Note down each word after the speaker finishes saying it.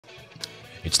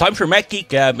It's time for Mac Geek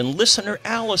Gab, and listener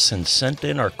Allison sent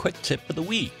in our quick tip of the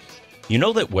week. You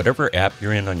know that whatever app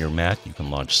you're in on your Mac, you can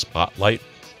launch Spotlight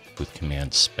with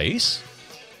Command Space?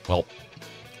 Well,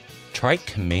 try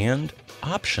Command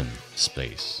Option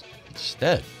Space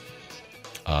instead.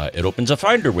 It opens a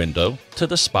Finder window to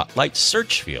the Spotlight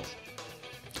search field.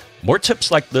 More tips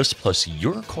like this, plus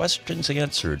your questions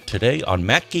answered today on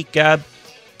Mac Geek Gab,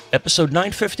 episode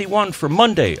 951 for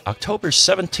Monday, October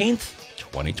 17th,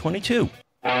 2022.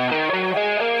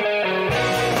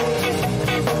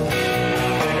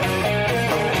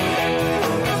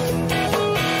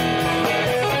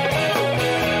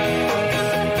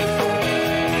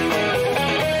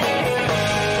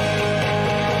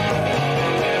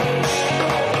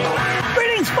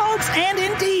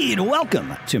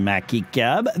 Welcome to Mac Geek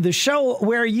Gab, the show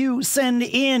where you send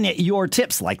in your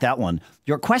tips like that one,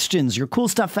 your questions, your cool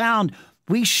stuff found.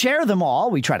 We share them all.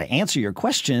 We try to answer your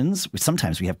questions.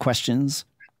 Sometimes we have questions,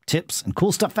 tips, and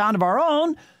cool stuff found of our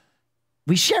own.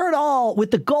 We share it all with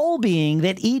the goal being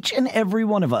that each and every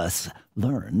one of us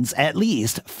learns at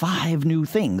least 5 new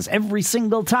things every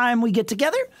single time we get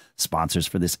together. Sponsors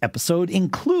for this episode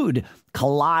include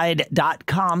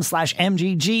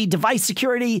Collide.com/MGG, device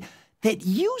security that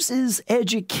uses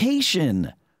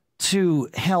education to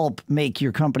help make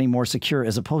your company more secure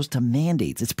as opposed to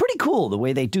mandates. It's pretty cool the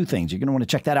way they do things. You're going to want to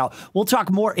check that out. We'll talk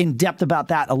more in depth about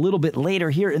that a little bit later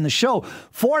here in the show.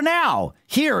 For now,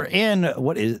 here in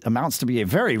what amounts to be a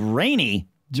very rainy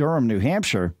Durham, New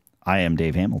Hampshire, I am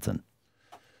Dave Hamilton.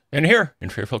 And here in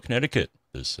Fairfield, Connecticut,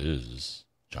 this is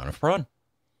John F. Braun.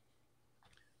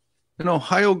 In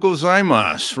Ohio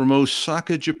gozaimasu from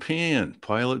Osaka, Japan.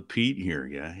 Pilot Pete here,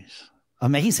 guys.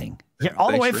 Amazing. You're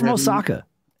all the way from Osaka.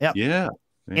 Yep. Yeah.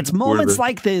 It's moments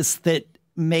like this that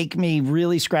make me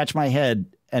really scratch my head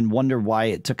and wonder why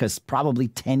it took us probably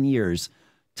 10 years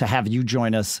to have you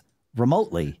join us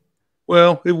remotely.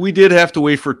 Well, we did have to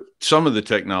wait for some of the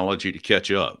technology to catch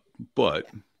up, but...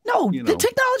 No, the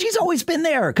technology's always been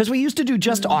there because we used to do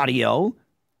just audio.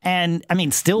 And, I mean,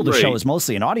 still the show is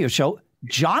mostly an audio show.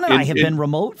 John and I have been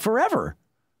remote forever.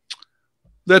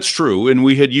 That's true. And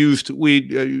we had used,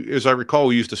 as I recall,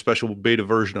 we used a special beta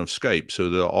version of Skype so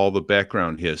that all the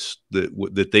background hiss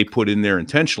that they put in there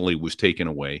intentionally was taken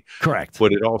away. Correct.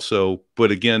 But it also, but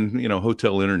again,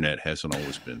 hotel internet hasn't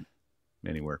always been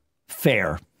anywhere.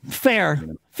 Fair.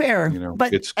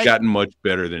 But it's gotten much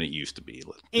better than it used to be.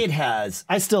 It has.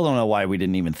 I still don't know why we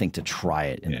didn't even think to try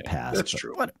it in the past. That's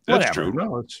true. That's true.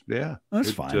 No,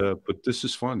 that's fine. But this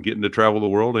is fun, getting to travel the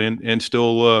world and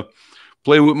still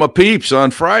play with my peeps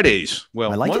on Fridays.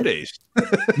 Well, Mondays.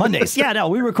 Mondays. Yeah, no,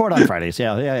 we record on Fridays.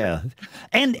 Yeah.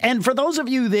 And for those of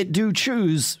you that do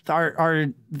choose,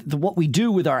 what we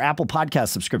do with our Apple Podcast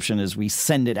subscription is we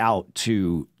send it out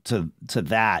to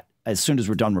that as soon as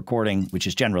we're done recording, which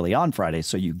is generally on Friday.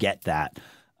 So you get that.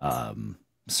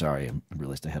 Sorry, I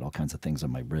realized I had all kinds of things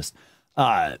on my wrist.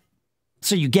 So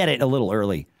you get it a little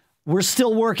early. We're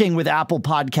still working with Apple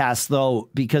Podcasts, though,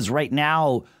 because right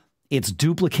now it's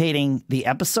duplicating the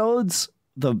episodes,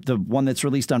 the one that's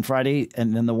released on Friday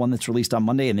and then the one that's released on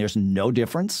Monday, and there's no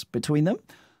difference between them.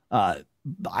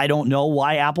 I don't know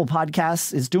why Apple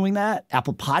Podcasts is doing that.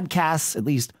 Apple Podcasts, at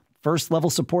least first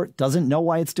level support, doesn't know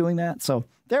why it's doing that. So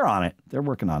they're on it. They're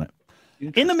working on it.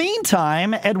 In the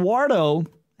meantime, Eduardo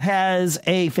has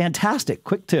a fantastic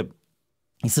quick tip.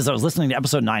 He says, I was listening to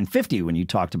episode 950 when you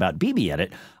talked about BB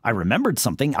Edit. I remembered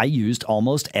something I used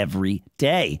almost every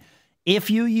day.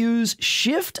 If you use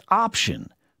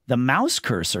Shift-Option, the mouse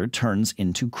cursor turns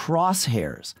into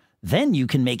crosshairs. Then you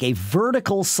can make a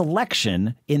vertical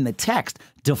selection in the text,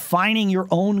 defining your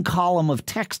own column of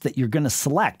text that you're going to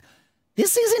select.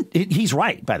 This isn't, he's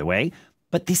right, by the way,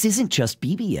 but this isn't just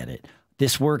BB Edit.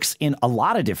 This works in a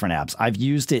lot of different apps. I've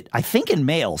used it, I think, in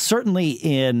Mail, certainly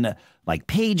in like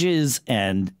Pages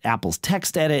and Apple's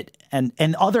Text Edit and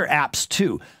other apps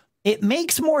too. It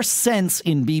makes more sense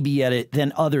in BB Edit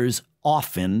than others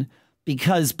often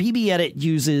because BB Edit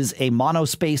uses a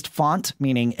monospaced font,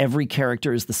 meaning every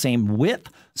character is the same width.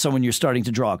 So when you're starting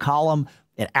to draw a column,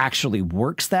 it actually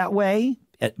works that way.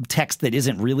 Text that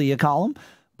isn't really a column.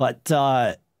 But,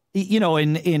 in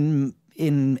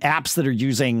apps that are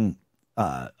using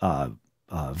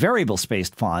variable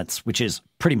spaced fonts, which is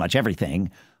pretty much everything,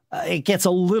 it gets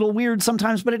a little weird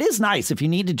sometimes, but it is nice if you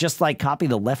need to just like copy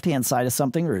the left-hand side of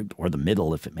something or the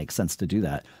middle, if it makes sense to do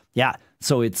that. Yeah.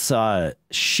 So it's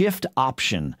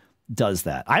Shift-Option does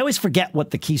that. I always forget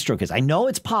what the keystroke is. I know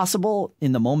it's possible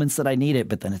in the moments that I need it,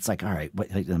 but then it's like, all right,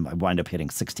 I wind up hitting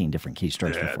 16 different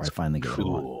keystrokes before I finally get it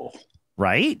on.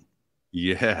 Right?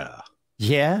 Yeah.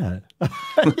 Yeah.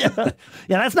 Yeah.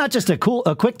 That's not just a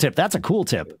quick tip. That's a cool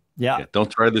tip. Yeah. Don't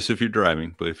try this if you're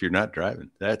driving, but if you're not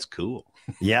driving, that's cool.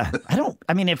 Yeah.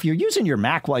 I mean, if you're using your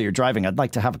Mac while you're driving, I'd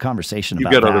like to have a conversation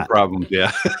about You've got that. other problems.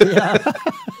 Yeah. Yeah.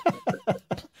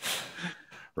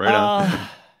 Right on.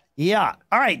 Yeah.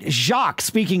 All right. Jacques,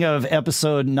 speaking of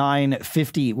episode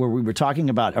 950, where we were talking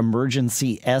about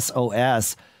emergency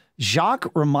SOS,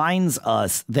 Jacques reminds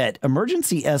us that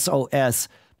emergency SOS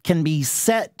can be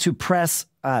set to press,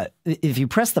 if you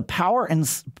press the power and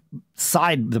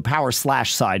the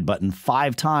power/side button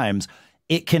 5 times,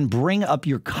 it can bring up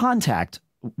your contact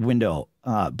window.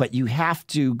 But you have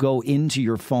to go into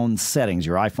your phone settings,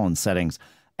 your iPhone settings,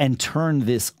 and turn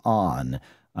this on.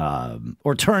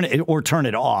 Or turn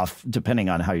it off, depending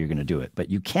on how you're going to do it. But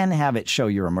you can have it show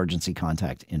your emergency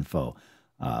contact info,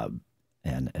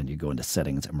 and you go into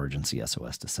settings, emergency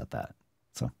SOS to set that.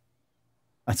 So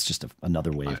that's just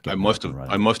another way of getting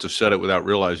I must have set it without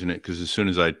realizing it, because as soon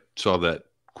as I saw that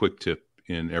quick tip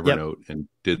in Evernote and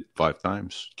did 5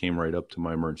 times, came right up to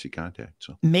my emergency contact.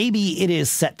 So maybe it is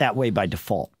set that way by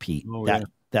default, Pete. Oh,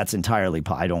 that's entirely.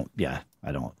 I don't.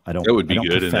 That would be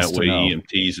good, and that way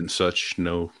EMTs and such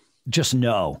know. Just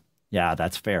know. Yeah,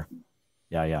 that's fair.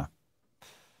 Yeah.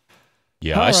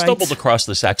 I stumbled across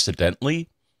this accidentally.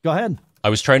 Go ahead. I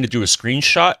was trying to do a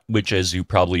screenshot, which, as you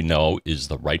probably know, is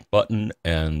the right button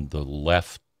and the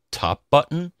left top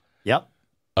button. Yep.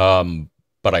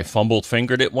 But I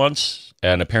fingered it once,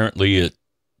 and apparently it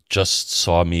just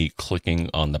saw me clicking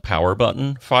on the power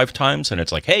button 5 times, and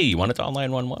it's like, hey, you want to dial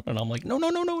 911? And I'm like,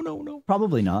 no.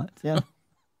 Probably not. Yeah.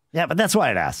 Yeah, but that's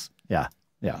why it asks. Yeah.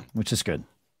 Which is good.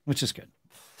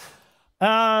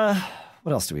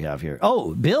 What else do we have here?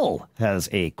 Oh, Bill has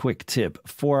a quick tip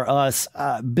for us.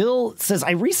 Bill says,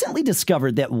 I recently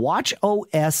discovered that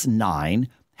watchOS 9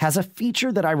 has a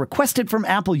feature that I requested from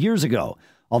Apple years ago,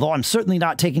 although I'm certainly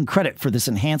not taking credit for this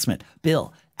enhancement.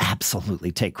 Bill,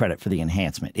 absolutely take credit for the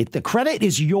enhancement. The credit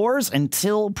is yours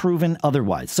until proven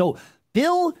otherwise. So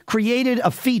Bill created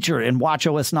a feature in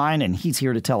watchOS 9, and he's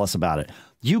here to tell us about it.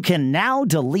 You can now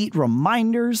delete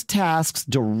reminders tasks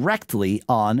directly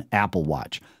on Apple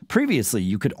Watch. Previously,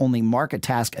 you could only mark a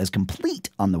task as complete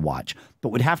on the watch, but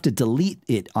would have to delete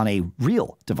it on a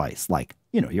real device like,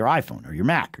 your iPhone or your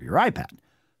Mac or your iPad.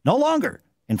 No longer.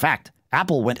 In fact,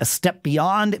 Apple went a step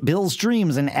beyond Bill's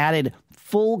dreams and added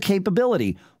full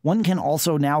capability. One can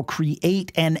also now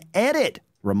create and edit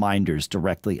reminders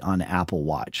directly on Apple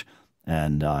Watch.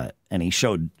 And he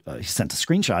sent a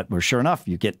screenshot where, sure enough,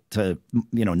 you get to,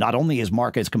 not only is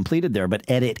mark as completed there, but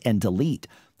edit and delete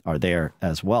are there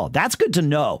as well. That's good to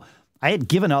know. I had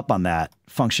given up on that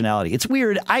functionality. It's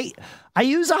weird. I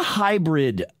use a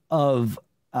hybrid of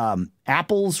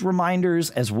Apple's reminders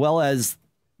as well as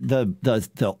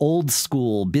the old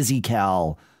school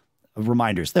BusyCal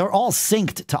reminders. They're all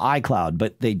synced to iCloud,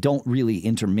 but they don't really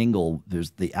intermingle.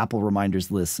 There's the Apple reminders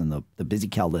list and the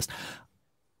BusyCal list.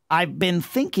 I've been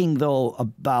thinking, though,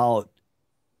 about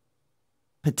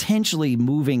potentially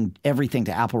moving everything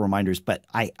to Apple reminders, but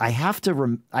I have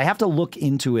to look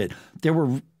into it. There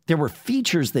were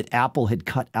features that Apple had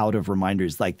cut out of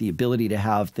reminders, like the ability to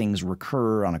have things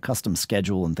recur on a custom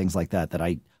schedule and things like that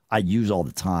I use all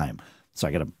the time. So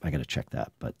I gotta check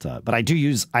that. But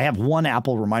I have one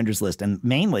Apple reminders list, and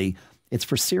mainly it's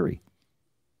for Siri,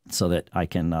 so that I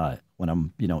can when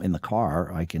I'm in the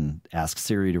car, I can ask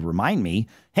Siri to remind me,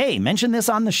 hey, mention this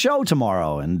on the show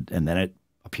tomorrow, and then it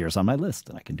appears on my list,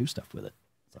 and I can do stuff with it.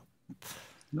 So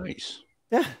nice.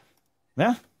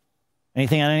 Yeah.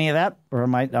 Anything on any of that, or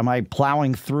am I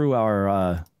plowing through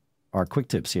our quick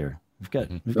tips here? We've got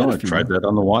I tried that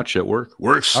on the watch at work.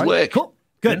 Works slick. Right, cool.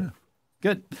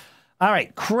 Good. All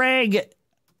right, Craig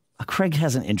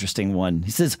has an interesting one. He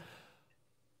says,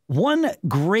 one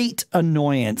great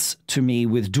annoyance to me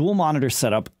with dual monitor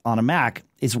setup on a Mac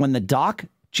is when the dock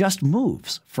just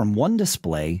moves from one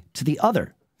display to the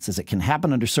other. It says it can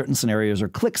happen under certain scenarios or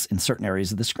clicks in certain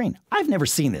areas of the screen. I've never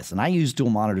seen this, and I use dual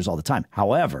monitors all the time.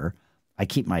 However, I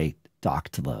keep my dock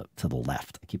to the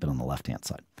left. I keep it on the left-hand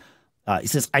side. He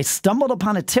says, I stumbled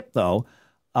upon a tip, though,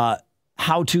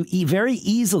 how to very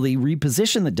easily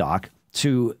reposition the dock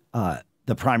to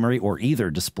the primary or either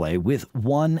display with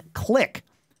one click.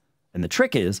 And the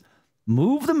trick is,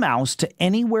 move the mouse to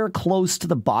anywhere close to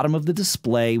the bottom of the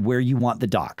display where you want the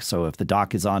dock. So if the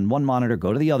dock is on one monitor,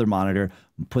 go to the other monitor,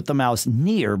 put the mouse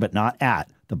near but not at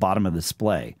the bottom of the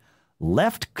display.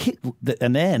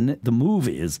 And then the move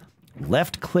is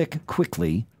left click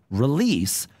quickly,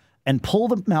 release, and pull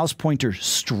the mouse pointer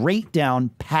straight down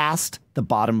past the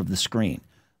bottom of the screen.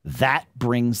 That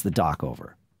brings the dock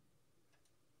over.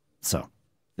 So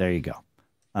there you go.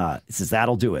 It says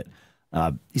that'll do it.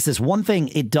 He says, one thing,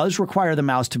 it does require the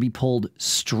mouse to be pulled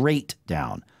straight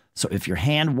down. So if your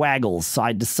hand waggles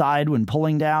side to side when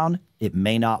pulling down, it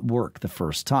may not work the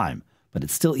first time, but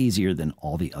it's still easier than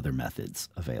all the other methods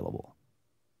available.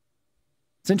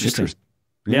 It's interesting.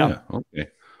 Yeah. Okay.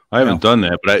 I haven't done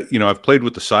that, but I've played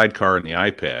with the sidecar and the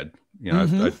iPad.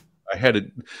 I had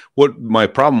it. What my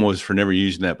problem was for never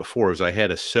using that before is I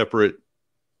had a separate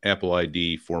Apple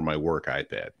ID for my work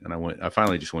iPad, and I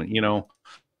finally just went,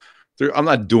 I'm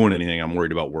not doing anything I'm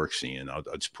worried about work seeing. I'll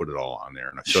just put it all on there.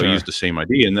 And so I used the same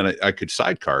ID, and then I could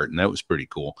sidecar it, and that was pretty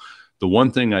cool. The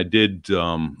one thing I did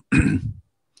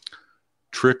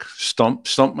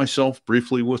stump myself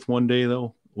briefly with one day,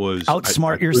 though, was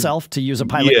outsmart yourself, to use a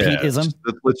Pilot Pete-ism.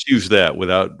 Let's use that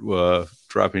without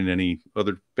dropping any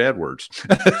other bad words.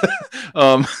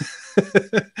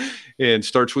 And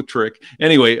starts with trick.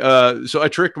 Anyway, so I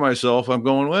tricked myself. I'm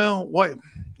going, well, why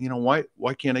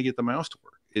can't I get the mouse to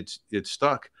work? It's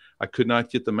stuck. I could not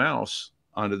get the mouse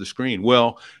onto the screen.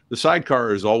 Well, the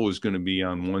sidecar is always going to be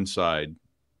on one side,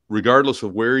 regardless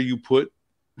of where you put.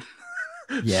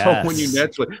 Yes. So when you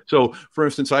so for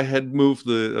instance, I had moved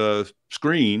the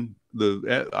screen, the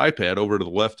iPad, over to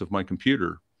the left of my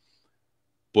computer,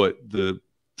 but the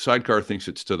sidecar thinks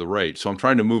it's to the right. So I'm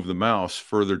trying to move the mouse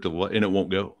further to the left, and it won't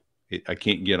go. I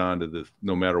can't get onto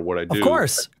no matter what I do. Of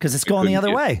course, because it's going the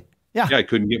other way. Yeah, I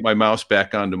couldn't get my mouse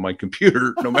back onto my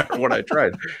computer no matter what I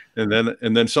tried. And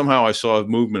then somehow I saw a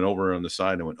movement over on the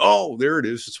side and went, oh, there it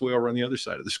is. It's way over on the other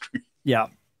side of the screen. Yeah,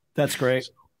 that's great.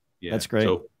 So, yeah, that's great.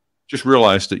 So just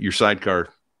realize that your sidecar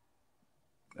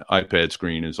iPad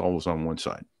screen is always on one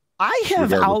side. I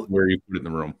have where you put it in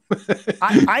the room.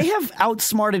 I have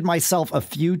outsmarted myself a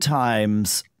few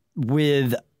times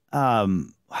with I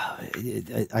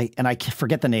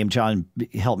forget the name. John,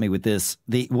 help me with this.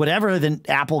 Whatever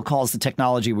Apple calls the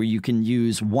technology where you can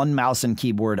use one mouse and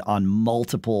keyboard on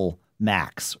multiple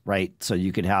Macs, right? So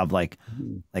you could have like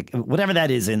whatever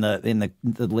that is in the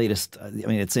latest. I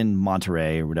mean, it's in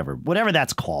Monterey or whatever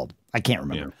that's called. I can't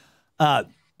remember. Yeah.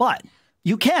 But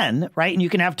you can, right? And you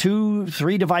can have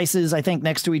 2-3 devices, I think,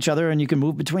 next to each other, and you can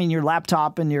move between your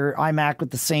laptop and your iMac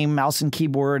with the same mouse and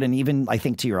keyboard, and even, I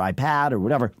think, to your iPad or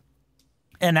whatever.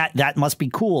 And that must be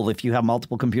cool if you have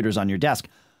multiple computers on your desk.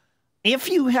 If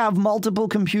you have multiple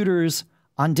computers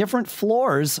on different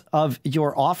floors of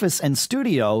your office and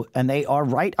studio, and they are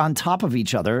right on top of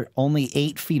each other, only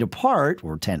 8 feet apart,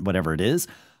 or 10, whatever it is,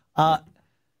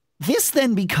 this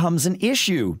then becomes an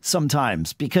issue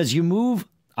sometimes, because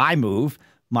I move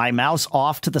my mouse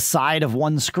off to the side of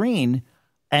one screen,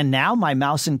 and now my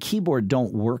mouse and keyboard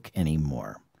don't work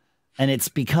anymore. And it's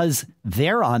because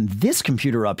they're on this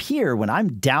computer up here when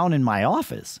I'm down in my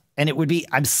office. And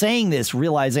I'm saying this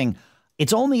realizing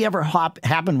it's only ever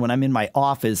happened when I'm in my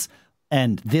office,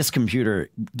 and this computer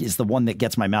is the one that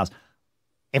gets my mouse.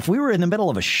 If we were in the middle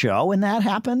of a show and that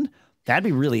happened, that'd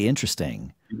be really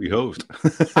interesting. You'd be hosed.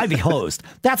 I'd be hosed.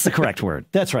 That's the correct word.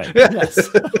 That's right. Yes.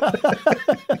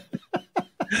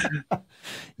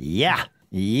 Yeah.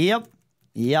 Yep.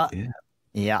 Yeah.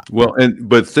 Yeah. Well,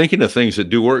 but thinking of things that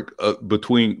do work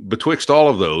betwixt all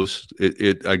of those,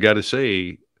 I got to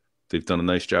say, they've done a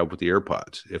nice job with the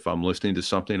AirPods. If I'm listening to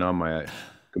something on my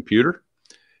computer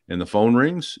and the phone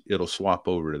rings, it'll swap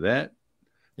over to that.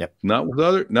 Yep. Not with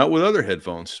other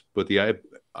headphones, but the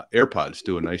AirPods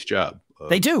do a nice job.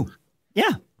 They do.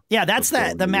 Yeah. Yeah. That's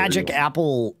the magic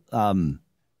Apple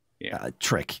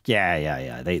trick.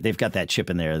 Yeah. They've got that chip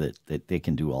in there that they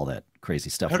can do all that crazy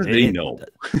stuff. How do they know?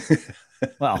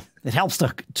 Well, it helps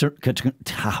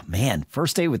man,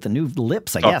 first day with the new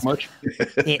lips, I guess. Much?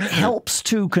 It helps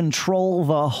to control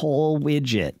the whole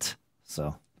widget.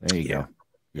 So there you go.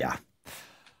 Yeah.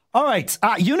 All right.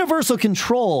 Universal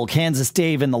Control, Kansas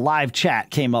Dave in the live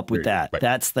chat came up with that. Right.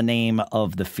 That's the name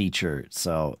of the feature.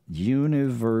 So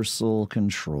Universal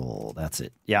Control. That's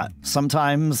it. Yeah.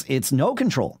 Sometimes it's no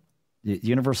control.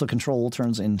 Universal Control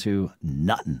turns into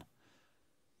nothing.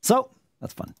 So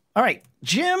that's fun. All right,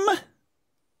 Jim,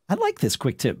 I like this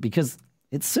quick tip because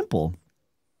it's simple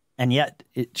and yet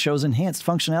it shows enhanced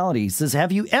functionality. It says,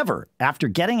 have you ever, after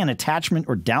getting an attachment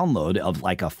or download of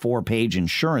like a 4-page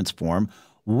insurance form,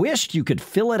 wished you could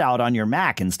fill it out on your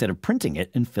Mac instead of printing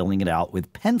it and filling it out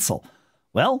with pencil?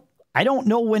 Well, I don't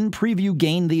know when Preview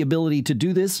gained the ability to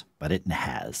do this, but it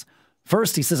has.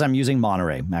 First, he says, I'm using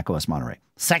Monterey, macOS Monterey.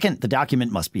 Second, the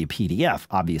document must be a PDF.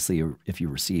 Obviously, if you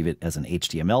receive it as an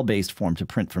HTML-based form to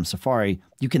print from Safari,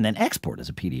 you can then export as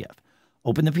a PDF.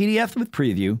 Open the PDF with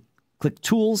Preview, click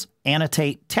Tools,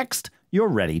 Annotate, Text, you're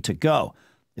ready to go.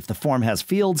 If the form has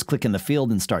fields, click in the field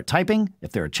and start typing.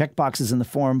 If there are checkboxes in the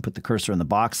form, put the cursor in the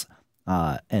box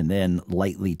and then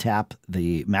lightly tap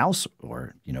the mouse,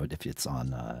 or, you know, if it's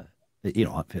on, you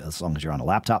know, as long as you're on a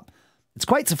laptop. It's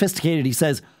quite sophisticated. He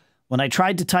says, when I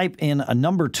tried to type in a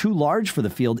number too large for the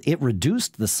field, it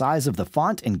reduced the size of the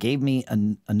font and gave me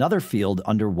another field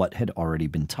under what had already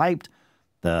been typed.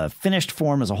 The finished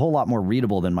form is a whole lot more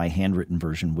readable than my handwritten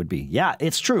version would be. Yeah,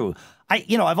 it's true.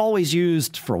 I've always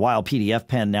used for a while PDF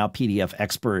Pen, now PDF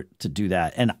Expert to do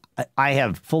that. And I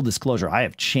have, full disclosure, I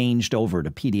have changed over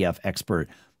to PDF Expert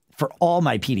for all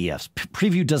my PDFs.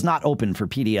 Preview does not open for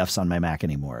PDFs on my Mac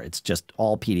anymore. It's just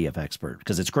all PDF Expert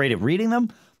because it's great at reading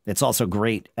them. It's also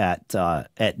great at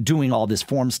doing all this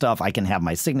form stuff. I can have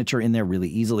my signature in there really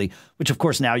easily, which of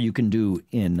course now you can do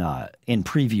in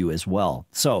Preview as well.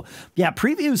 So yeah,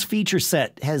 Preview's feature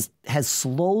set has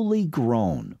slowly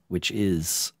grown, which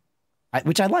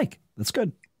I like. That's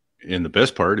good. And the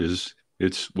best part is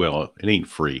it ain't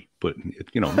free, but it,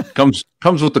 you know, comes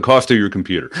with the cost of your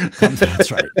computer.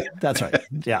 That's right. That's right.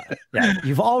 Yeah. Yeah.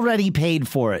 You've already paid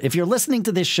for it. If you're listening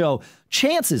to this show,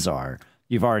 chances are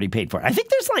you've already paid for it. I think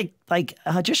there's like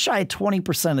just shy of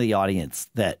 20% of the audience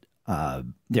that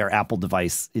their Apple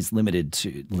device is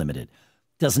limited.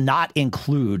 Does not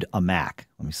include a Mac.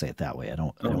 Let me say it that way. I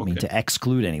don't mean to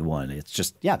exclude anyone. It's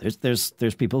just, yeah,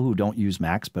 there's people who don't use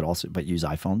Macs but use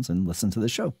iPhones and listen to the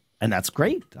show. And that's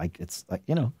great. Like, it's like,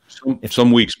 you know,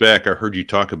 some weeks back I heard you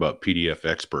talk about PDF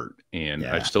Expert, and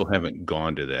I still haven't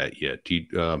gone to that yet. Dude.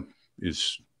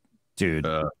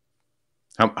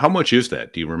 How much is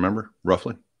that? Do you remember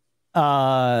roughly?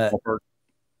 I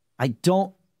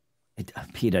don't,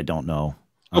 Pete. I don't know.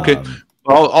 Okay,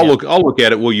 I'll look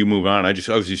at it while you move on. I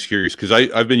was just curious because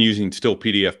I've been using still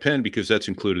PDF Pen because that's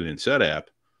included in SetApp.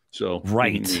 So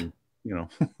right, you know.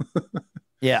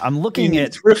 Yeah, I'm looking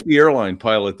at thrifty airline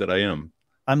pilot that I am.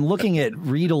 I'm looking at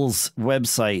Riedel's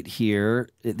website here.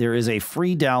 There is a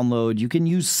free download. You can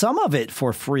use some of it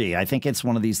for free. I think it's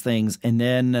one of these things, and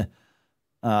then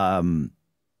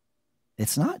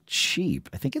it's not cheap.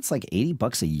 I think it's like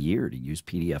 $80 a year to use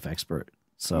PDF Expert.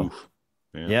 So, oof,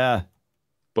 yeah.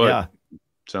 But yeah.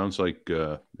 Sounds like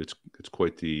it's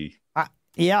quite the.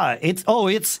 Yeah, it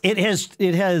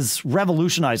has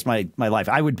revolutionized my life.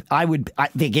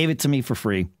 They gave it to me for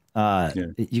free.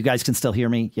 You guys can still hear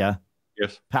me. Yeah.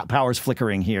 Yes. Power's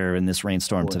flickering here in this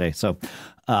rainstorm today. So,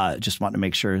 just want to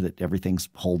make sure that everything's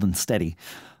holding steady.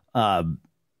 But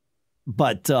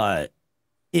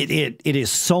it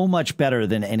is so much better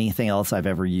than anything else I've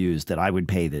ever used that I would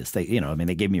pay this. They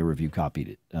gave me a review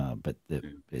copy, but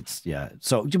it's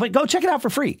So, but go check it out for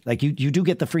free. Like you do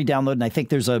get the free download, and I think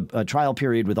there's a trial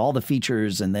period with all the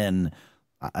features, and then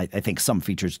I think some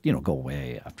features go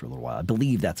away after a little while. I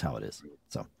believe that's how it is.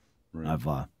 So,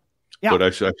 right. But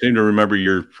I seem to remember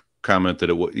your comment that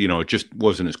it just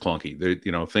wasn't as clunky.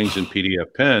 Things in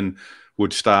PDF Pen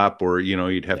would stop, or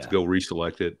you'd have to go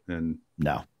reselect it, and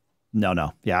no.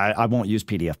 Yeah, I won't use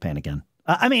PDF Pen again.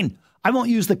 I mean, I won't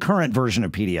use the current version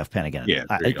of PDF Pen again. Yeah,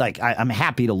 I'm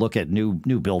happy to look at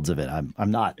new builds of it.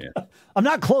 I'm not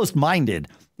closed-minded.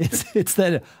 It's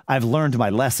that I've learned my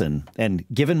lesson, and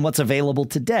given what's available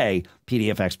today,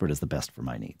 PDF Expert is the best for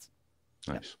my needs.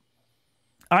 Nice.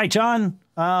 All right, John.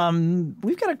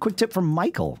 We've got a quick tip from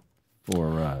Michael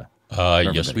for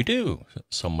yes, we do.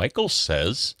 So Michael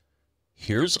says,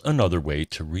 here's another way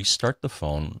to restart the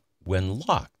phone when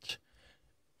locked.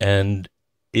 And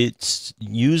it's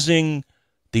using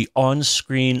the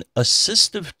on-screen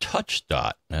assistive touch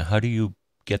dot. Now, how do you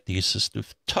get the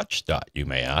assistive touch dot, you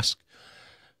may ask?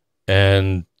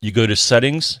 And you go to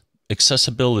Settings,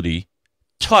 Accessibility,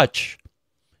 Touch,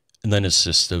 and then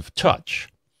Assistive Touch.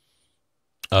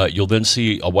 You'll then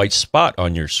see a white spot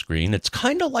on your screen. It's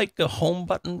kind of like a home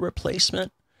button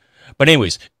replacement. But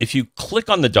anyways, if you click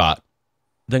on the dot,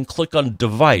 then click on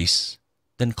Device,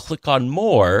 then click on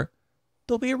More,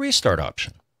 there'll be a restart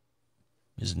option.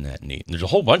 Isn't that neat? And there's a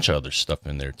whole bunch of other stuff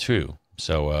in there too.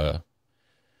 So,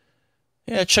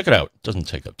 yeah, check it out. It doesn't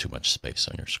take up too much space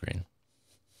on your screen.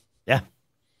 Yeah,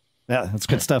 that's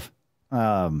good stuff.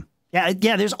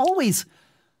 There's always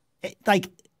like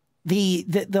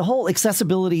the whole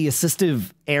accessibility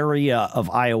assistive area of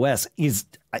iOS is,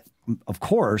 of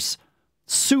course,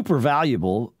 super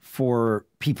valuable for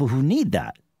people who need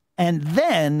that. And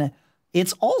then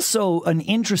it's also an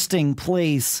interesting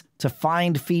place to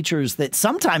find features that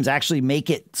sometimes actually make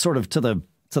it sort of to the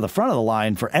front of the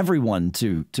line for everyone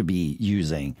to be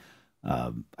using.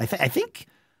 I think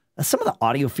some of the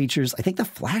audio features, I think the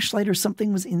flashlight or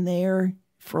something was in there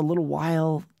for a little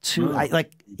while too.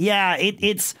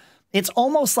 It's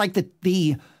almost like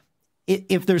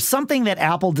if there's something that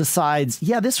Apple decides,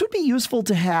 this would be useful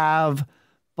to have,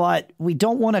 but we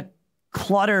don't want to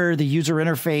clutter the user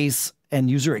interface and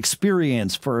user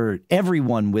experience for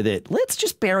everyone with it. Let's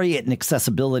just bury it in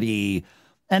accessibility,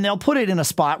 and they'll put it in a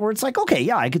spot where it's like, okay,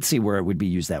 yeah, I could see where it would be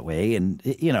used that way, and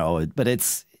but I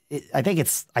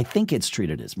think it's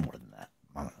treated as more than that.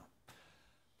 I don't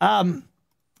know.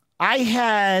 I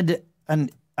had an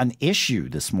issue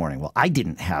this morning. Well, I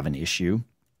didn't have an issue,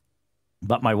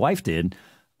 but my wife did.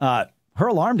 Her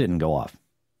alarm didn't go off,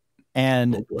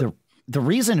 and the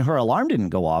reason her alarm didn't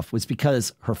go off was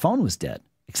because her phone was dead.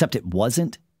 Except it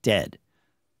wasn't dead.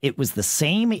 It was the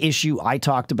same issue I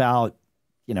talked about,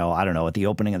 I don't know, at the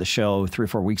opening of the show 3 or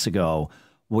 4 weeks ago,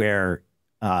 where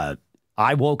I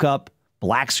woke up,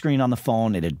 black screen on the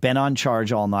phone. It had been on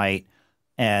charge all night,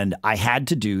 and I had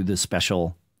to do the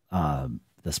special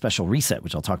reset,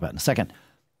 which I'll talk about in a second.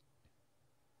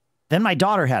 Then my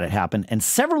daughter had it happen, and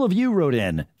several of you wrote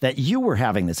in that you were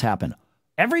having this happen.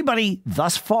 Everybody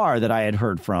thus far that I had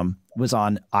heard from was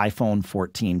on iPhone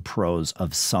 14 Pros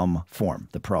of some form,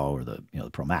 the Pro or the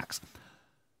Pro Max.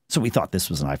 So we thought this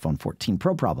was an iPhone 14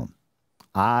 Pro problem.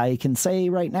 I can say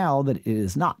right now that it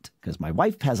is not, because my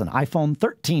wife has an iPhone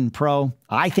 13 Pro.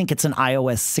 I think it's an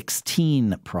iOS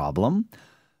 16 problem.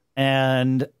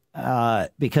 And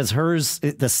because hers,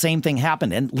 the same thing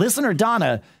happened. And listener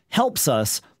Donna helps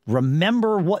us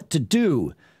remember what to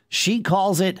do. She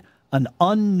calls it an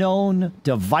unknown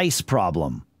device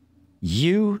problem.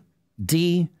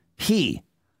 UDP.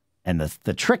 And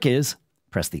the trick is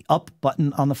press the up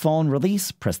button on the phone,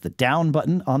 release, press the down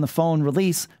button on the phone,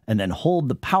 release, and then hold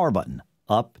the power button.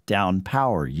 Up, down,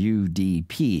 power,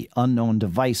 UDP, unknown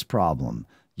device problem.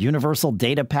 Universal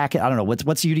data packet. I don't know. What's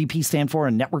UDP stand for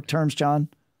in network terms, John?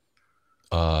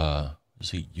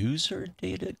 Is it user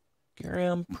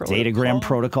datagram protocol? Datagram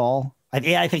protocol.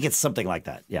 I think it's something like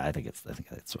that. Yeah, I think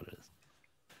that's what it is.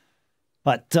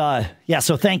 But yeah,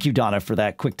 so thank you, Donna, for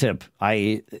that quick tip.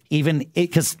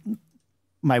 Because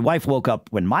my wife woke up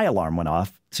when my alarm went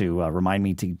off to remind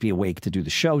me to be awake to do the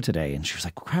show today. And she was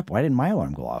like, crap, why didn't my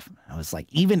alarm go off? I was like,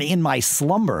 even in my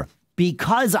slumber,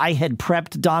 because I had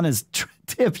prepped Donna's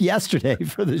tip yesterday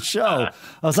for the show,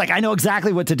 I was like, I know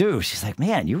exactly what to do. She's like,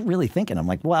 man, you're really thinking. I'm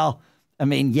like, well, I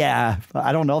mean, yeah,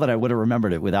 I don't know that I would have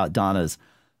remembered it without Donna's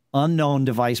unknown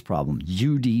device problem,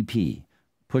 UDP.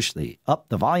 Push the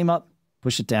volume up,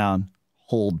 push it down,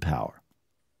 hold power.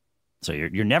 So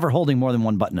you're never holding more than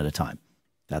one button at a time.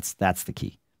 That's the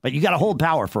key. But you got to hold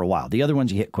power for a while. The other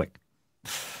ones you hit quick.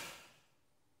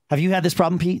 Have you had this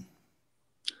problem, Pete?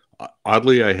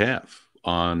 Oddly, I have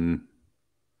on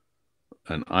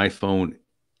an iPhone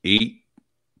 8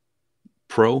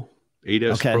 Pro,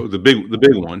 8S Pro, the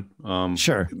big one.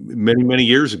 Sure. Many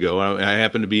years ago, I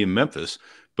happened to be in Memphis,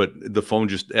 but the phone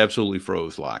just absolutely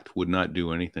froze, locked, would not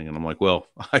do anything. And I'm like, well,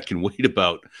 I can wait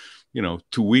about 2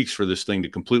 weeks for this thing to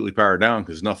completely power down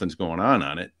because nothing's going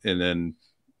on it, and then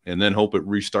hope it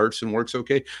restarts and works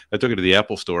okay. I took it to the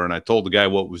Apple store and I told the guy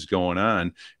what was going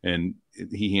on, and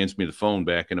he hands me the phone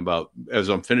back. And as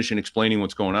I'm finishing explaining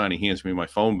what's going on, he hands me my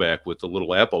phone back with the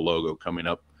little Apple logo coming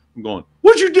up. I'm going,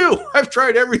 what'd you do? I've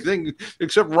tried everything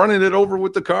except running it over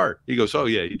with the car. He goes, oh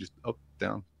yeah, you just up,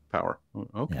 down, power.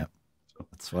 Okay. Yeah.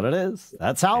 That's what it is.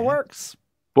 That's how it works.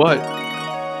 But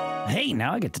hey,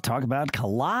 now I get to talk about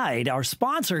Collide, our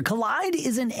sponsor. Collide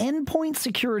is an endpoint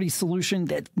security solution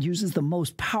that uses the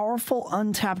most powerful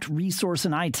untapped resource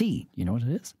in IT. You know what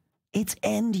it is? It's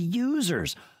end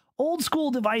users. Old school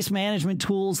device management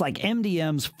tools like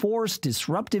MDMs force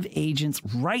disruptive agents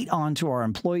right onto our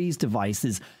employees'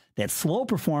 devices that slow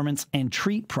performance and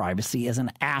treat privacy as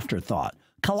an afterthought.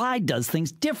 Collide does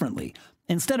things differently.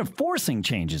 Instead of forcing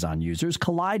changes on users,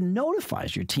 Collide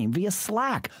notifies your team via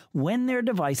Slack when their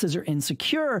devices are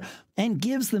insecure and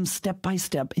gives them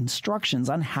step-by-step instructions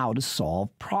on how to solve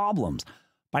problems.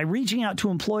 By reaching out to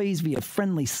employees via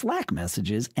friendly Slack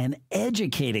messages and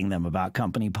educating them about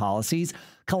company policies,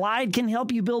 Collide can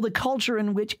help you build a culture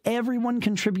in which everyone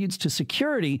contributes to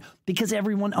security because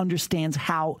everyone understands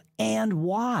how and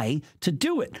why to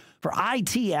do it. For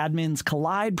IT admins,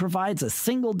 Collide provides a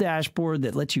single dashboard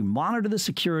that lets you monitor the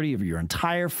security of your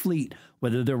entire fleet,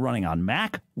 whether they're running on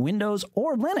Mac, Windows,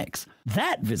 or Linux.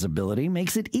 That visibility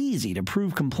makes it easy to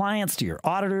prove compliance to your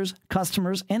auditors,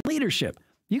 customers, and leadership.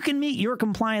 You can meet your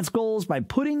compliance goals by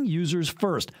putting users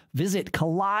first. Visit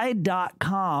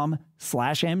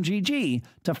collide.com/MGG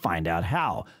to find out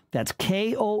how. That's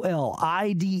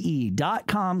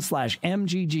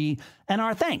KOLIDE.com/MGG. And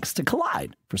our thanks to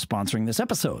Collide for sponsoring this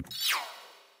episode.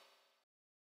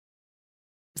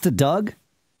 Mr. Doug?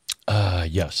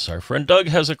 Yes, our friend Doug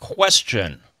has a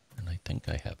question, and I think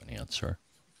I have an answer.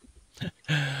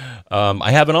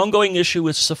 I have an ongoing issue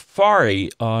with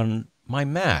Safari on my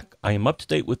Mac. I am up to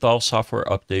date with all software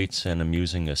updates, and I'm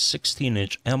using a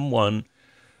 16-inch M1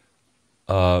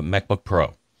 MacBook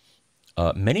Pro.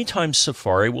 Many times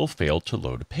Safari will fail to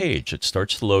load a page. It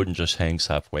starts to load and just hangs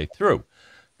halfway through.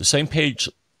 The same page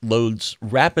loads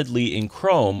rapidly in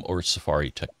Chrome or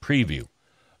Safari Tech Preview.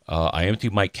 I empty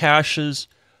my caches.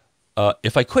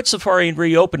 If I quit Safari and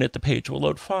reopen it, the page will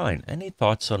load fine. Any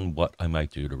thoughts on what I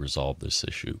might do to resolve this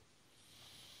issue?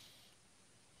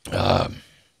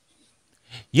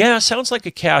 Yeah, sounds like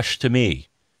a cache to me.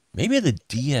 Maybe the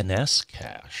DNS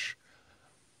cache.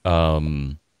 All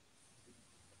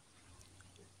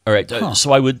right,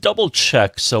 so I would double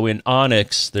check. So in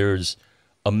Onyx, there's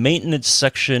a maintenance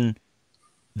section,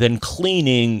 then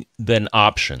cleaning, then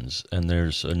options. And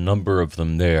there's a number of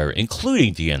them there,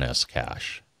 including DNS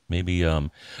cache. Maybe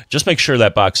just make sure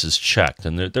that box is checked.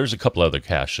 And there's a couple other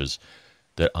caches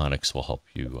that Onyx will help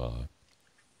you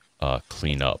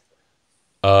clean up.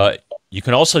 You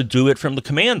can also do it from the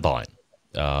command line.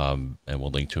 And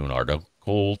we'll link to an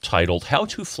article titled How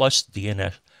to Flush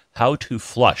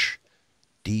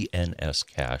DNS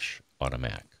Cache on a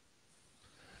Mac.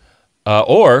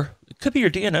 Or it could be your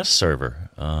DNS server.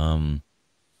 I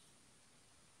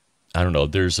don't know.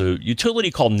 There's a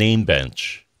utility called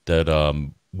Namebench that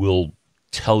will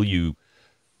tell you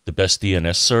the best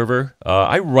DNS server.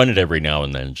 I run it every now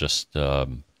and then just so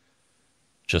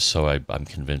I'm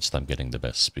convinced I'm getting the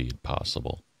best speed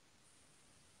possible.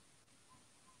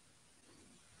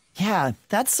 Yeah,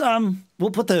 that's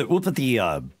we'll put the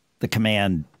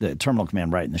command, the terminal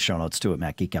command right in the show notes too at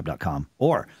macgeekgab.com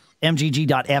or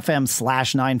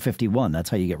mgg.fm/951. That's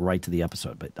how you get right to the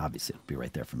episode, but obviously it'll be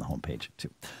right there from the homepage too.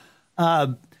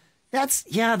 That's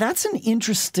an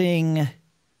interesting.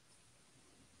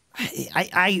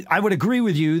 I would agree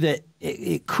with you that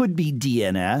it could be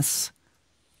DNS.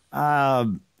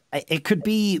 It could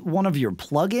be one of your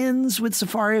plugins with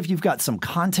Safari if you've got some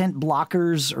content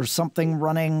blockers or something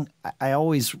running. I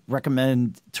always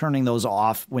recommend turning those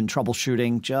off when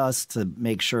troubleshooting just to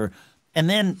make sure. And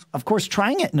then, of course,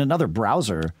 trying it in another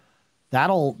browser,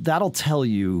 that'll tell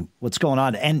you what's going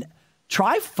on. And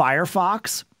try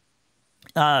Firefox,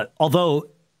 although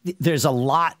there's a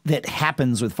lot that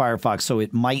happens with Firefox, so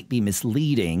it might be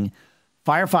misleading.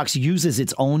 Firefox uses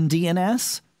its own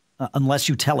DNS unless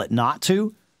you tell it not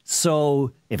to.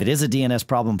 So if it is a DNS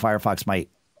problem, Firefox might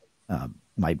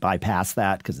bypass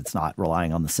that because it's not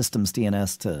relying on the system's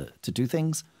DNS to do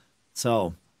things.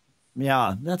 So,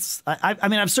 yeah, that's. I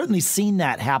mean, I've certainly seen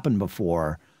that happen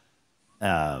before.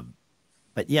 But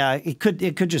yeah, it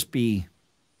could just be.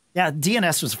 Yeah,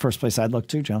 DNS was the first place I'd look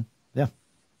to, John.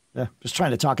 Yeah, just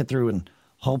trying to talk it through and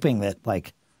hoping that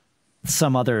like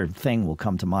some other thing will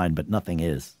come to mind, but nothing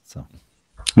is. So.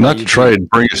 Not to try and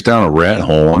bring us down a rat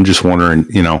hole. I'm just wondering,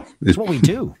 it's what we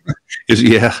do.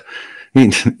 I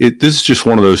mean, this is just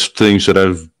one of those things that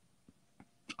I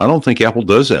don't think Apple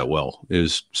does that well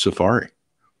is Safari.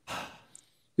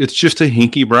 It's just a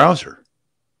hinky browser.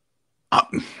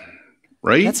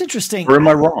 Right? That's interesting. Or am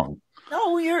I wrong?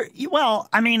 No, well,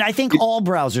 I mean, I think all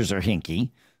browsers are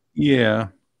hinky. Yeah.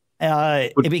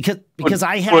 Because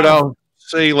I have. But I'll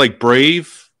say like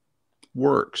Brave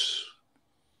works.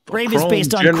 Brave is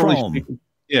based on Chrome.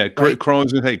 Right?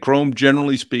 Chrome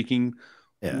generally speaking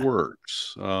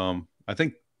works. I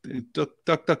think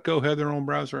DuckDuckGo have their own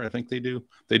browser. I think they do.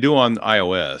 They do on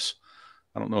iOS.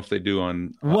 I don't know if they do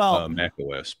on Mac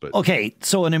OS. But okay,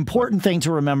 so an important thing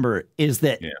to remember is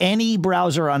that any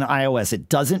browser on iOS, it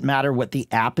doesn't matter what the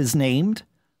app is named,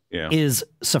 is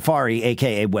Safari,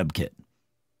 aka WebKit.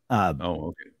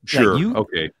 Okay, sure. You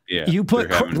put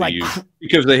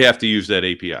because they have to use that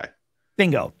API.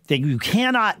 Bingo. You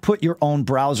cannot put your own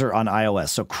browser on iOS.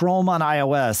 So Chrome on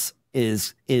iOS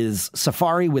is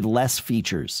Safari with less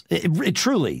features. It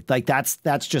truly, like that's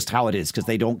just how it is because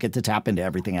they don't get to tap into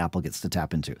everything Apple gets to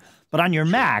tap into. But on your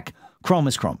Mac, Chrome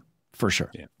is Chrome for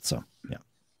sure. Yeah. So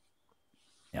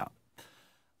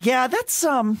yeah. That's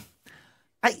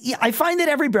I find that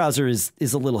every browser is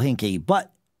a little hinky,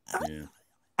 but.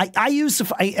 I use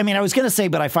Safari. I mean, I was going to say,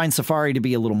 but I find Safari to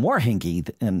be a little more hinky,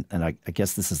 and I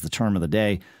guess this is the term of the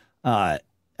day. I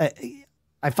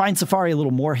find Safari a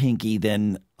little more hinky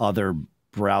than other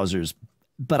browsers,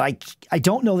 but I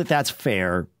don't know that that's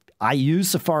fair. I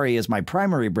use Safari as my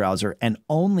primary browser and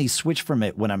only switch from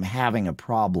it when I'm having a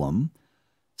problem.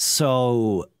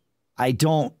 So I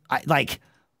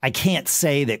can't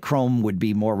say that Chrome would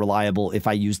be more reliable if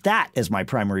I used that as my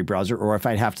primary browser or if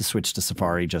I'd have to switch to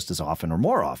Safari just as often or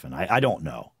more often. I don't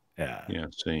know. Yeah,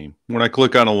 same. When I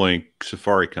click on a link,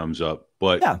 Safari comes up.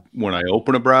 But when I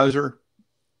open a browser,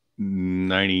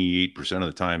 98% of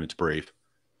the time it's Brave.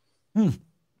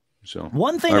 So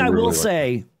one thing I will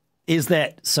say is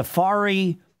that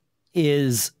Safari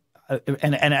is,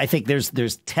 and I think there's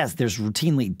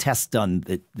routinely tests done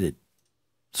that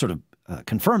sort of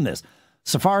confirm this.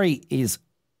 Safari is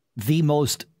the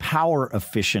most power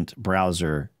efficient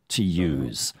browser to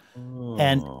use.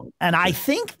 And I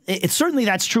think it's certainly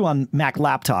that's true on Mac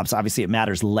laptops. Obviously, it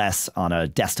matters less on a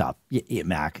desktop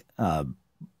Mac.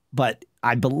 But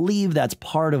I believe that's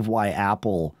part of why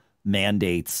Apple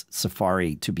mandates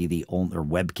Safari to be the only, or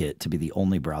WebKit to be the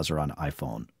only browser on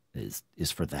iPhone is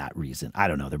for that reason. I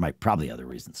don't know. There might probably other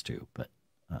reasons too, but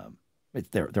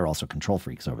they're also control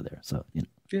freaks over there. So, you know,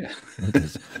 yeah,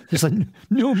 there's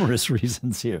numerous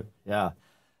reasons here. Yeah.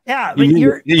 Yeah, but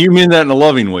you mean that in a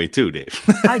loving way too, Dave.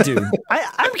 I do.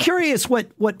 I'm curious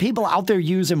what people out there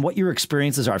use and what your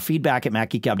experiences are. Feedback at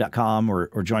MacGeekGab.com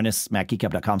or join us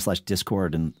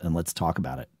MacGeekGab.com/Discord and let's talk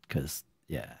about it. Because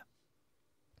yeah.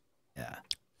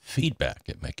 Feedback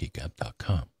at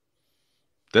MacGeekGab.com.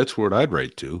 That's what I'd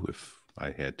write to if I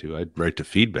had to. I'd write to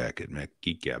feedback at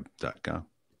MacGeekGab.com.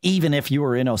 Even if you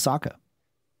were in Osaka.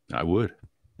 I would.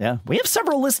 Yeah, we have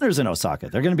several listeners in Osaka.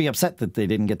 They're going to be upset that they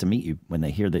didn't get to meet you when they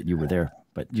hear that you were there.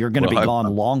 But you're going to be gone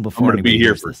long before. I'm going to be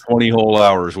here for 20 whole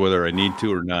hours, whether I need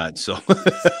to or not. So,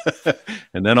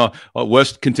 and then I'll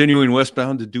continuing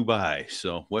westbound to Dubai.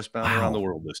 So westbound around the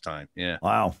world this time. Yeah.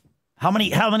 Wow. How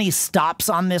many stops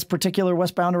on this particular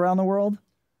westbound around the world?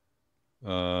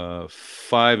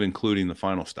 5, including the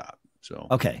final stop. So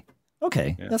okay.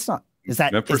 Yeah. That's not. Is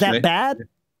that bad?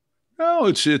 No,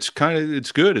 it's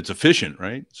good. It's efficient,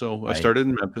 right? So I started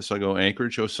in Memphis. I go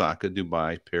Anchorage, Osaka,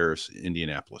 Dubai, Paris,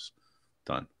 Indianapolis.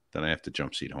 Done. Then I have to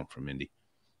jump seat home from Indy.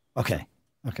 Okay.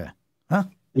 Huh?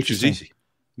 Which is easy.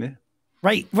 Yeah.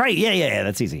 Right. Yeah.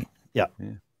 That's easy. Yeah.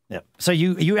 So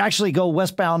you actually go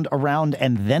westbound around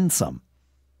and then some.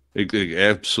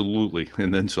 Absolutely,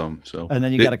 and then some. So and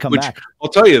then you got to come back. I'll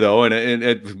tell you though,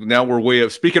 and now we're way up.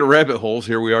 Speaking of rabbit holes,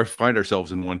 here we find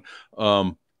ourselves in one.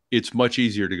 It's much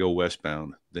easier to go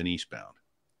westbound than eastbound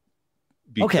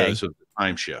because of the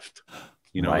time shift.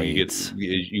 You know,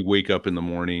 you wake up in the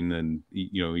morning and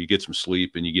you get some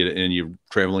sleep and you're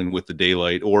traveling with the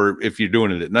daylight, or if you're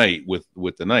doing it at night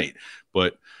with the night.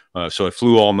 But so I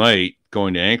flew all night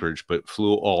going to Anchorage, but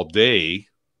flew all day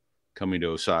coming to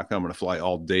Osaka. I'm going to fly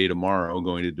all day tomorrow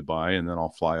going to Dubai, and then I'll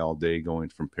fly all day going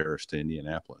from Paris to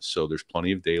Indianapolis. So there's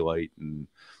plenty of daylight and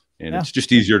it's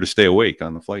just easier to stay awake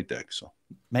on the flight deck. So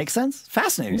makes sense.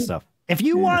 Fascinating stuff. If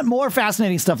you want more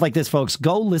fascinating stuff like this, folks,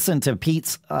 go listen to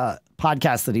Pete's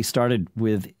podcast that he started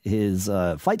with his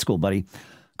flight school buddy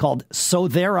called So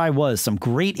There I Was. Some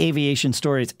great aviation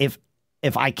stories. If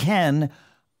I can,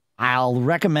 I'll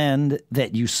recommend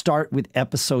that you start with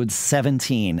episode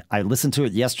 17. I listened to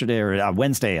it yesterday or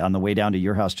Wednesday on the way down to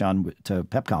your house, John, to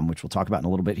PepCom, which we'll talk about in a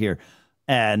little bit here.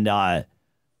 And I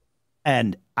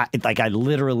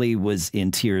literally was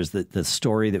in tears. That the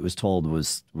story that was told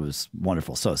was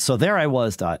wonderful. So there I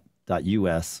was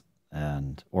 .us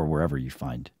or wherever you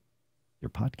find your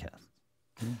podcast.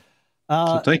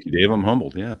 So thank you, Dave. I'm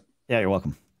humbled. Yeah, you're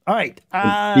welcome. All right.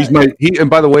 And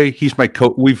by the way, he's my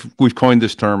we've coined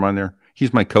this term on there.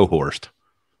 He's my co-host.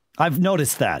 I've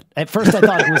noticed that. At first, I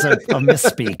thought it was a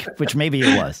misspeak, which maybe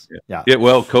it was. Yeah.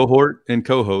 Well, cohort and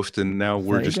co-host, and now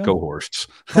we're just co-hosts.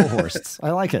 Co-hosts.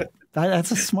 I like it.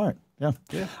 That's a smart. Yeah.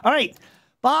 All right.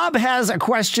 Bob has a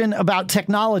question about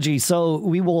technology, so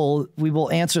we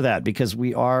will answer that because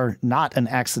we are not an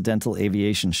accidental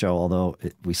aviation show, although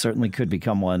we certainly could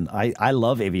become one. I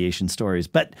love aviation stories.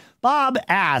 But Bob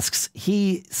asks,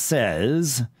 he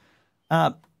says,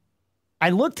 I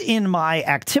looked in my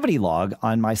activity log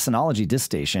on my Synology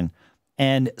DiskStation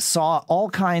and saw all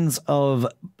kinds of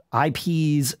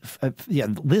IPs,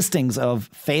 listings of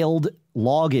failed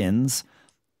logins.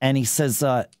 And he says,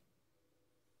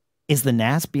 is the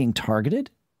NAS being targeted?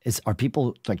 Are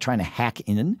people like trying to hack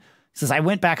in? He says, I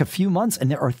went back a few months and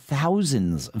there are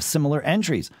thousands of similar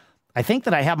entries. I think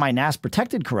that I have my NAS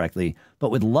protected correctly,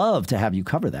 but would love to have you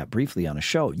cover that briefly on a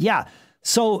show. Yeah.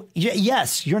 So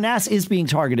yes, your NAS is being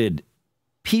targeted.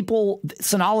 People,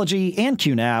 Synology and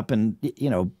QNAP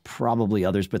and, probably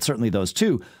others, but certainly those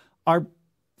two are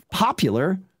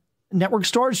popular network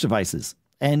storage devices.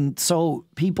 And so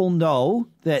people know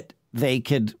that they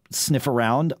could sniff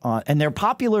around on, and they're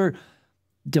popular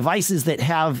devices that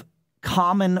have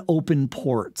common open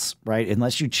ports, right?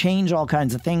 Unless you change all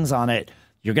kinds of things on it,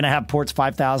 you're going to have ports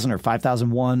 5000 or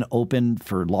 5001 open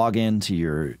for login to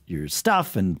your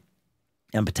stuff and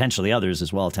potentially others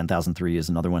as well. 10003 is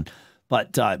another one.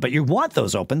 But you want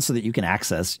those open so that you can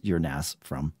access your NAS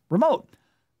from remote.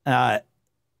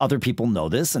 other people know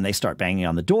this and they start banging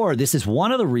on the door. This is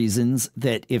one of the reasons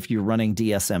that if you're running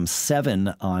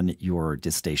DSM-7 on your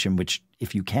DiskStation, which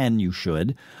if you can, you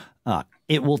should,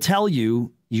 it will tell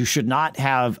you you should not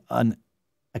have an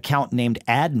account named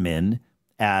admin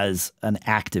as an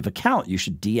active account. You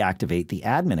should deactivate the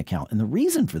admin account. And the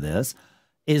reason for this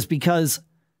is because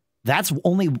that's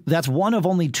one of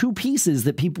only 2 pieces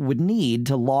that people would need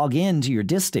to log into your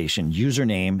DiskStation,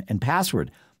 username and password.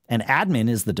 And admin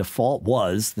was the default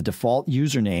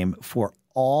username for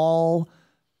all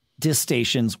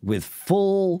DiskStations with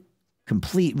full,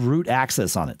 complete root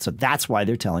access on it. So that's why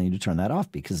they're telling you to turn that off,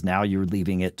 because now you're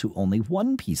leaving it to only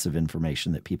one piece of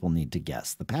information that people need to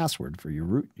guess, the password for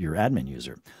your admin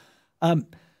user.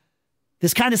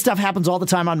 This kind of stuff happens all the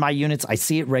time on my units. I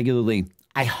see it regularly.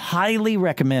 I highly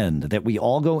recommend that we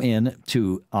all go on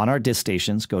our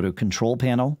DiskStations, go to Control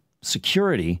Panel,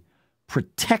 Security,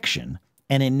 Protection,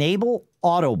 and enable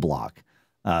auto block.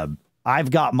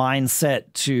 I've got mine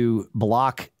set to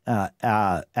block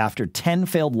after 10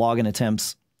 failed login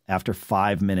attempts after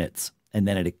 5 minutes. And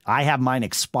then I have mine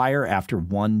expire after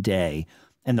 1 day.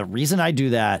 And the reason I do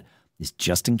that is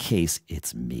just in case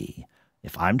it's me.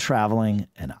 If I'm traveling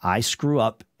and I screw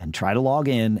up and try to log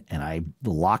in and I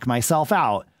lock myself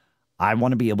out, I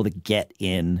want to be able to get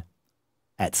in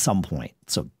at some point.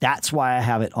 So that's why I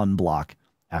have it unblock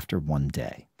after 1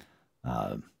 day.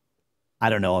 I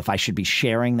don't know if I should be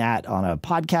sharing that on a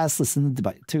podcast listened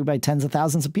to by tens of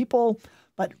thousands of people,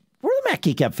 but we're the Mac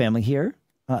Geek Gab family here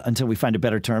until we find a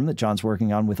better term that John's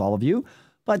working on with all of you.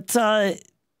 But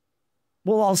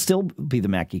we'll all still be the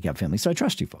Mac Geek Gab family. So I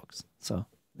trust you folks. So,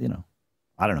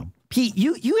 I don't know. Pete,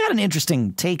 you had an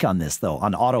interesting take on this, though,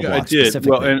 on auto block specifically.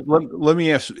 Well, and let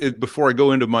me ask, before I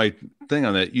go into my thing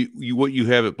on that, what you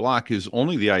have it block is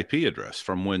only the IP address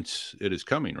from whence it is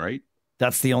coming, right?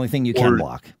 That's the only thing you can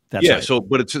block. That's right.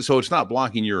 So it's not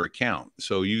blocking your account.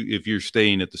 So if you're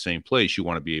staying at the same place, you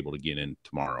want to be able to get in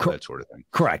tomorrow, that sort of thing.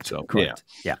 Correct. So, correct.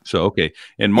 Yeah. So okay,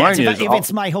 and mine if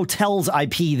it's my hotel's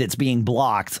IP that's being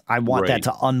blocked, I want that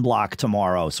to unblock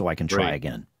tomorrow so I can try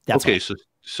again. That's okay.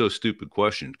 So stupid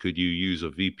question. Could you use a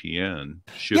VPN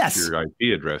shift your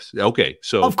IP address? Okay.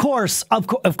 So of course I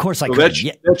could.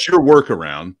 That's your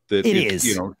workaround. That it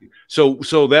is.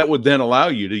 So that would then allow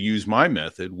you to use my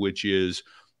method, which is,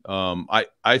 I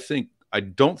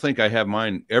don't think I have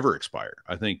mine ever expire.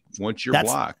 I think once you're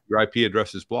blocked, your IP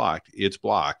address is blocked, it's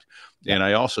blocked. Yeah. And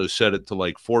I also set it to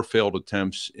like 4 failed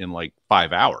attempts in like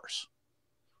 5 hours.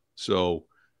 So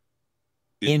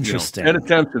interesting. 10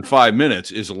 attempts in 5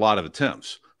 minutes is a lot of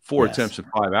attempts. 4 attempts in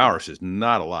 5 hours is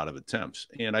not a lot of attempts.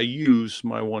 And I use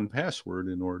my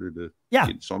 1Password in order to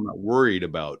so I'm not worried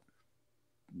about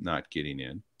not getting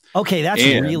in. Okay, that's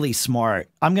really smart.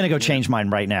 I'm going to go change mine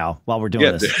right now while we're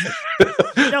doing this.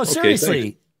 No,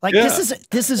 seriously.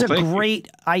 This is a great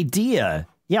idea.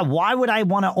 Yeah, why would I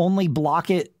want to only block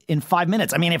it in 5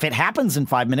 minutes? I mean, if it happens in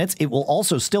 5 minutes, it will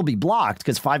also still be blocked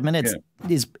because 5 minutes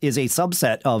is a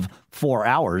subset of 4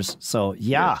 hours. So,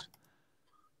 yeah.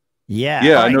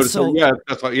 I noticed. So,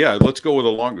 that's like, let's go with a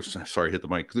longer. Sorry, hit the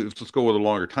mic. Let's go with a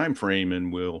longer time frame,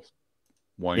 and we'll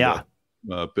wind up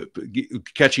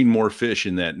catching more fish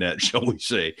in that net, shall we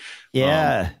say?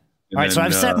 Yeah. All right. So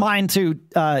I've set mine to.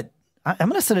 I'm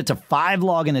going to set it to 5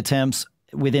 login attempts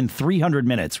within 300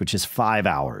 minutes, which is 5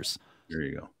 hours. There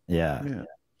you go. Yeah.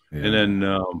 And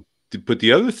then, but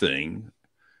the other thing,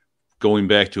 going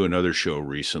back to another show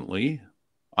recently,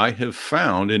 I have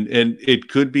found, and it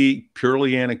could be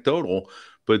purely anecdotal,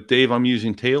 but Dave, I'm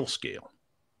using Tailscale.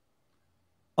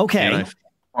 Okay. And I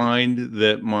find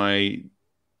that my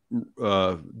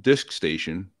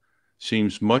DiskStation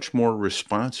seems much more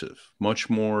responsive, much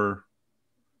more.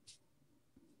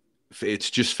 It's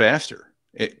just faster.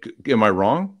 Am I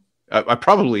wrong? I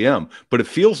probably am, but it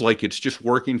feels like it's just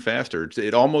working faster.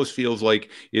 It almost feels like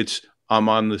I'm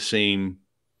on the same,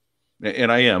 and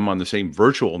I am on the same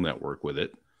virtual network with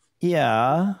it.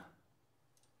 Yeah.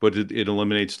 But it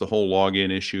eliminates the whole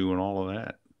login issue and all of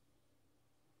that.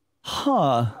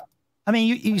 Huh. I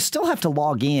mean, you still have to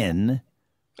log in.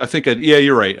 I think,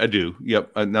 you're right. I do.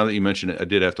 Yep. Now that you mention it, I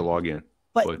did have to log in.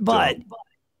 But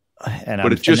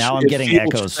I'm getting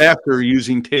echoes. Faster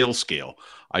using Tailscale.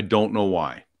 I don't know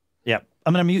why. Yep.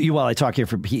 I'm going to mute you while I talk here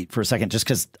for Pete for a second, just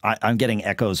because I'm getting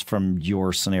echoes from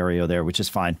your scenario there, which is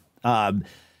fine.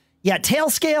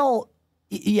 Tailscale.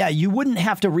 Yeah, you wouldn't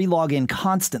have to relog in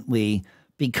constantly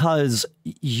because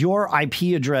your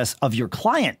IP address of your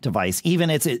client device, even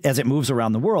as it moves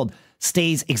around the world,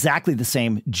 stays exactly the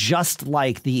same, just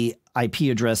like the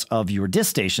IP address of your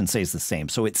DiskStation stays the same.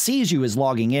 So it sees you as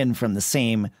logging in from the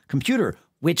same computer,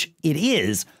 which it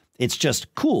is. It's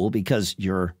just cool because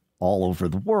you're all over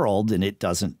the world, and it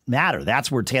doesn't matter.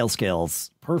 That's where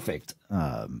Tailscale's perfect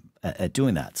at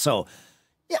doing that. So,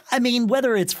 yeah, I mean,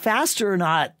 whether it's faster or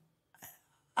not,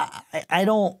 I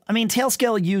don't. I mean,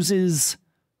 Tailscale uses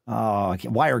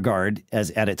WireGuard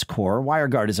at its core.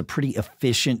 WireGuard is a pretty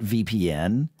efficient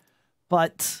VPN,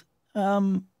 but yeah,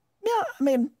 I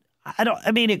mean,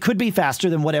 I mean, it could be faster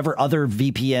than whatever other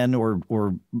VPN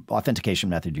or authentication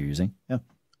method you're using. Yeah.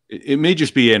 It may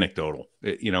just be anecdotal,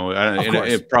 and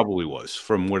it probably was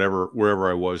from wherever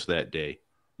I was that day.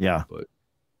 Yeah. But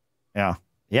yeah.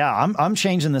 I'm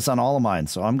changing this on all of mine.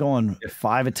 So I'm going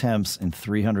 5 attempts in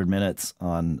 300 minutes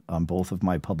on both of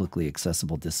my publicly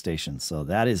accessible DiskStations. So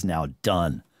that is now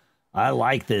done. I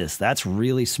like this. That's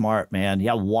really smart, man.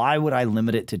 Yeah. Why would I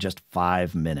limit it to just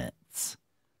 5 minutes?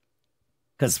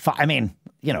 Because I mean,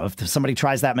 if somebody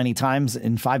tries that many times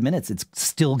in 5 minutes, it's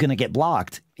still going to get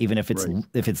blocked, even if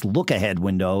its look ahead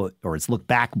window or its look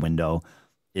back window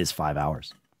is 5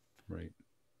 hours. Right.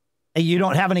 And you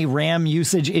don't have any RAM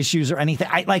usage issues or anything.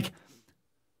 Like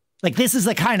this is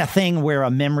the kind of thing where a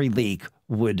memory leak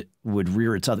would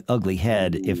rear its ugly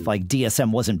head if like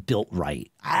DSM wasn't built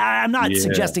right. I'm not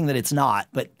suggesting that it's not,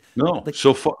 but no.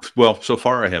 So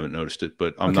far I haven't noticed it,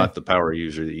 but I'm not the power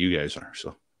user that you guys are.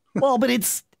 So. Well, but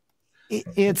it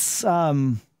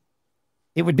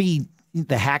would be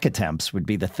the hack attempts would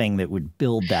be the thing that would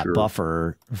build that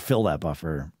buffer, fill that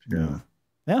buffer.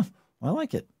 Yeah. I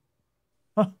like it.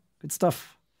 Huh, good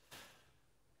stuff.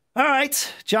 All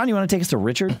right, John, you want to take us to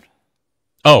Richard?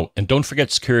 Oh, and don't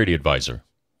forget Security Advisor.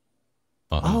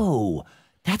 Oh,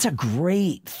 that's a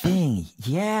great thing.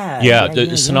 Yeah. The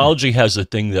Synology has a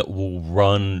thing that will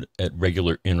run at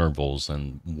regular intervals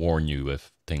and warn you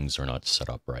if things are not set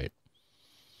up right.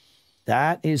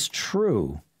 That is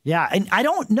true. Yeah, and I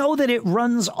don't know that it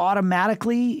runs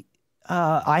automatically.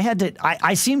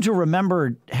 I seem to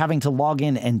remember having to log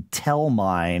in and tell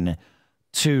mine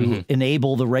to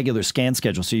enable the regular scan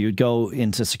schedule. So you'd go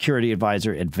into Security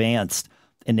Advisor Advanced,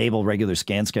 enable regular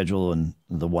scan schedule, and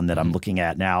the one that I'm looking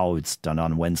at now, it's done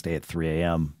on Wednesday at 3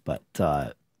 a.m. But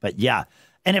yeah,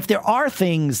 and if there are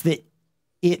things that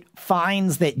it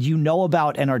finds that you know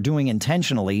about and are doing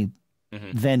intentionally,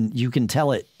 then you can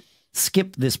tell it,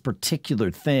 skip this particular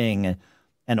thing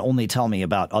and only tell me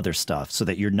about other stuff so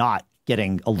that you're not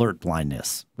getting alert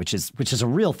blindness, which is a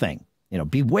real thing.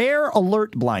 Beware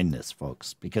alert blindness,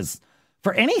 folks, because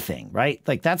for anything, right?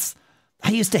 Like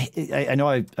I know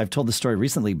I've told this story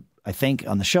recently, I think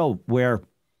on the show, where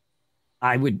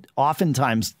I would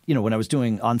oftentimes, when I was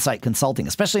doing on-site consulting,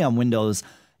 especially on Windows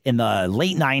in the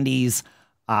late 90s,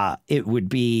 it would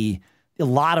be a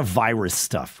lot of virus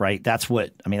stuff, right? That's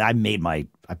what, I mean, I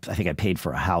think I paid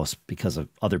for a house because of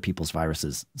other people's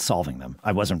viruses solving them.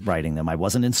 I wasn't writing them. I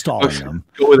wasn't installing them.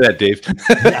 Go with that, Dave.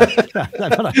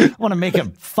 I want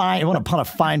to put a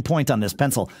fine point on this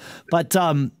pencil. But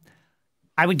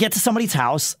I would get to somebody's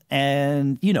house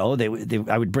and,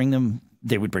 I would bring them,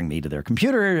 they would bring me to their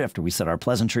computer after we said our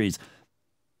pleasantries.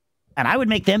 And I would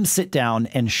make them sit down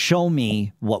and show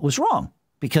me what was wrong.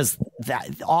 Because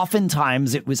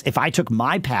oftentimes it was, if I took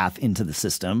my path into the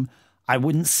system, I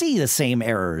wouldn't see the same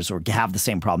errors or have the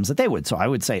same problems that they would. So I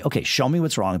would say, okay, show me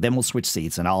what's wrong. Then we'll switch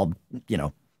seats and I'll,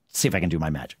 see if I can do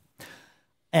my magic.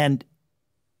 And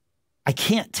I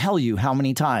can't tell you how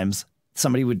many times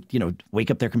somebody would,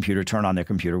 wake up their computer, turn on their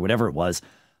computer, whatever it was.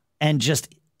 And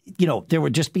just, there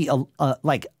would just be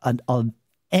an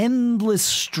endless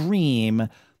stream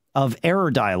of error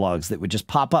dialogues that would just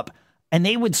pop up. And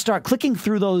they would start clicking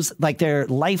through those like their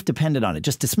life depended on it,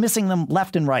 just dismissing them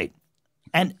left and right.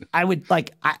 And I would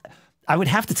I would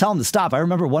have to tell them to stop. I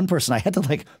remember one person, I had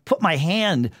to put my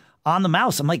hand on the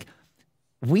mouse. I'm like,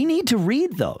 we need to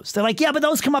read those. They're like, yeah, but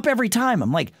those come up every time.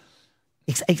 I'm like,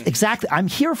 exactly. I'm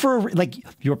here for,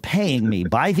 you're paying me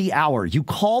by the hour. You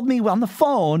called me on the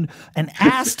phone and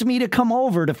asked me to come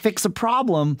over to fix a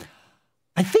problem.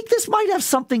 I think this might have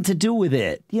something to do with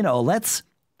it. Let's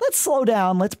slow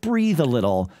down. Let's breathe a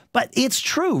little. But it's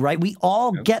true, right? We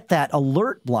all get that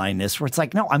alert blindness where it's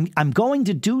like, no, I'm going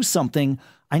to do something.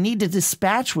 I need to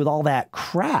dispatch with all that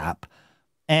crap.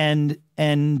 And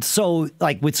so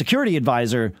with Security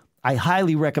Advisor, I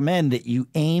highly recommend that you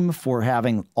aim for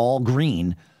having all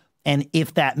green. And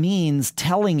if that means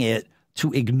telling it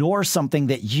to ignore something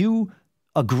that you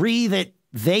agree that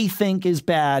they think is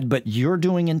bad, but you're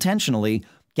doing intentionally,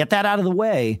 get that out of the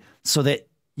way so that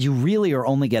you really are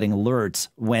only getting alerts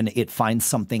when it finds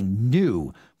something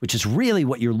new, which is really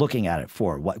what you're looking at it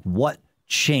for. What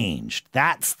changed?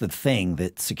 That's the thing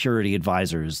that Security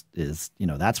Advisors is,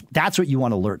 that's what you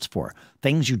want alerts for.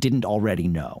 Things you didn't already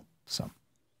know. So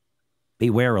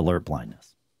beware alert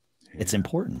blindness. Yeah. It's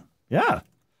important. Yeah.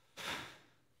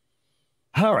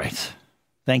 All right.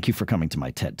 Thank you for coming to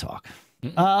my TED Talk.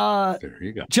 There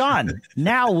you go. John,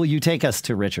 now will you take us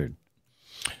to Richard?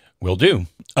 Will do.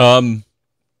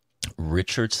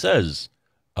 Richard says,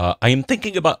 I am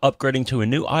thinking about upgrading to a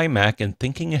new iMac and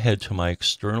thinking ahead to my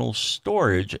external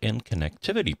storage and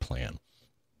connectivity plan.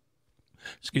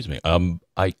 Excuse me.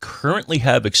 I currently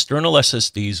have external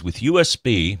SSDs with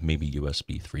USB, maybe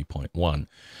USB 3.1,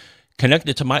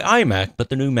 connected to my iMac, but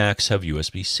the new Macs have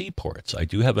USB-C ports. I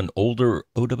do have an older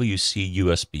OWC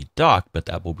USB dock, but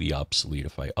that will be obsolete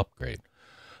if I upgrade.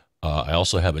 I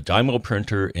also have a Dymo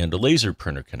printer and a laser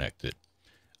printer connected.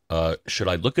 Should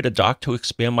I look at a dock to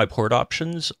expand my port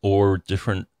options, or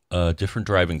different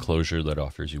drive enclosure that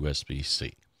offers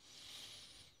USB-C?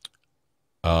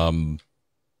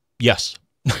 Yes.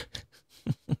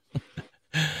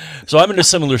 So I'm in a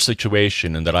similar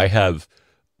situation in that I have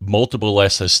multiple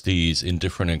SSDs in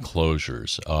different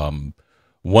enclosures.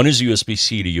 One is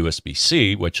USB-C to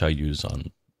USB-C, which I use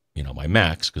on, my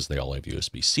Macs because they all have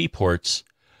USB-C ports.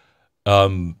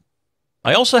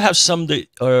 I also have some that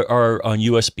are on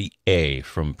USB-A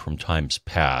from times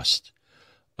past,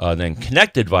 then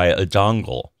connected via a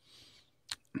dongle.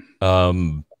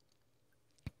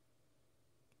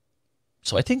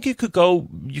 So I think you could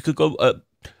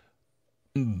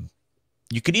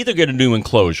either get a new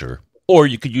enclosure, or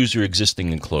you could use your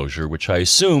existing enclosure, which I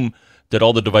assume that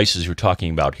all the devices you're talking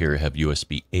about here have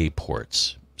USB-A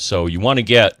ports. So you want to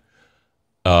get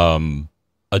a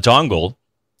dongle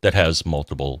that has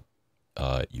multiple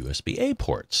USB-A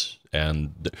ports.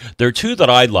 And there are two that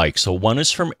I like. So one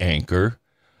is from Anker,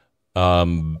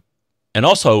 and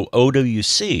also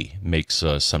OWC makes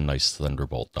some nice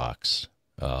Thunderbolt docks.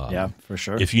 Yeah, for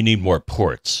sure. If you need more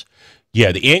ports.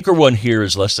 Yeah, the Anker one here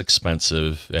is less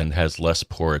expensive and has less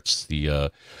ports. The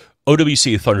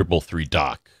OWC Thunderbolt 3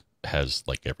 dock has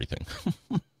like everything.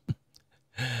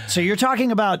 So you're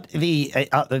talking about the,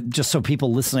 just so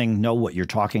people listening know what you're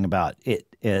talking about,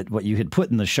 what you had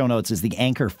put in the show notes is the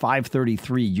Anker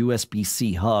 533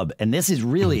 USB-C hub. And this is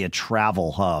really a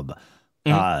travel hub.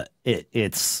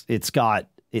 It's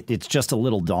just a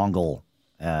little dongle,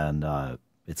 and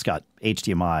it's got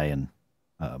HDMI and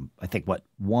I think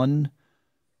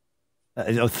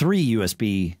three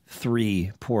USB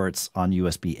 3 ports on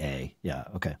USB-A. Yeah.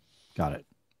 Okay. Got it.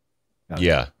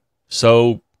 Yeah.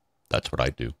 So that's what I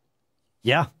do.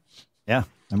 Yeah. Yeah.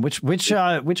 And which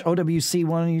OWC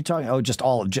one are you talking? Oh, just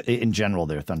all in general,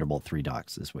 they're Thunderbolt 3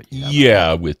 docks is what you have.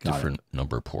 Yeah, with different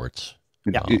number of ports.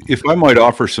 Yeah. If I might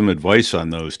offer some advice on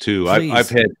those too, I've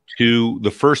had two.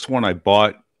 The first one I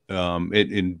bought,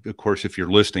 and of course, if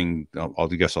you're listening, I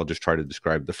guess I'll just try to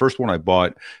describe. The first one I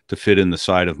bought to fit in the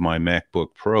side of my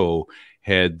MacBook Pro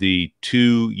had the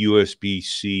two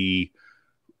USB-C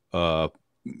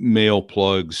male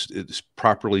plugs. It's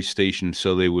properly stationed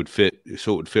so it would fit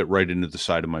right into the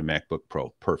side of my MacBook Pro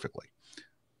perfectly.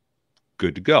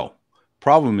 Good to go.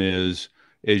 Problem is,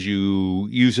 as you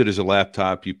use it as a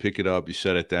laptop, you pick it up, you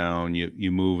set it down,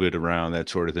 you move it around, that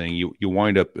sort of thing. You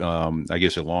wind up, I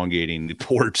guess, elongating the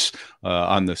ports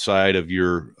on the side of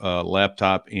your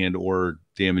laptop and or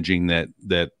damaging that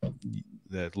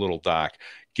little dock.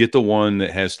 Get the one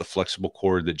that has the flexible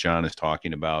cord that John is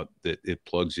talking about, that it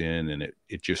plugs in and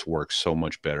it just works so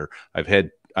much better. I've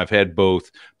had both.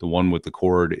 The one with the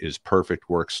cord is perfect,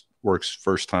 works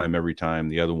first time every time.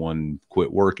 The other one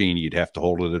quit working. You'd have to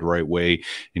hold it the right way,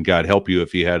 and God help you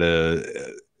if you had a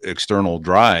external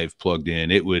drive plugged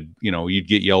in, it would, you'd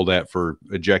get yelled at for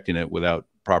ejecting it without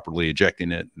properly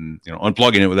ejecting it, and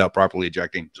unplugging it without properly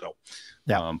ejecting. So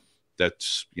yeah,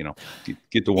 that's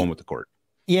get the one with the cord.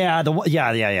 Yeah, the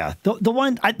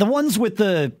ones with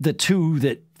the two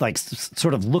that like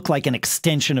sort of look like an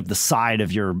extension of the side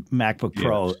of your MacBook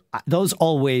Pro. Yes. Those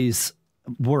always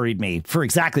worried me for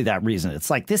exactly that reason. It's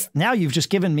like this. Now you've just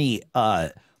given me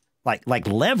like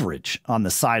leverage on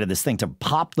the side of this thing to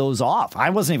pop those off. I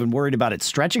wasn't even worried about it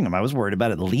stretching them. I was worried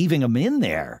about it leaving them in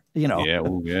there.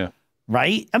 Yeah.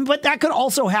 Right. But that could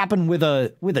also happen with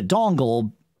a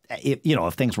dongle.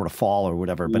 If things were to fall or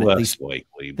whatever, but less at least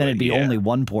likely, then it'd be only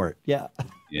one port. Yeah.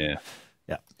 Yeah.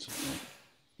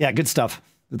 Yeah. Good stuff.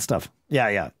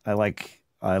 Yeah. I like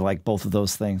both of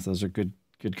those things. Those are good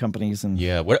companies. And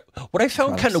yeah. What I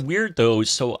found kind of weird though is,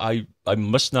 so I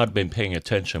must not have been paying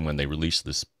attention when they released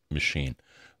this machine,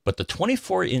 but the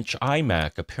 24-inch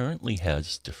iMac apparently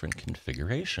has different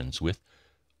configurations with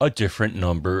a different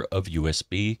number of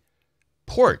USB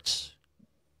ports.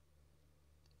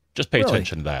 Just pay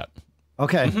attention to that.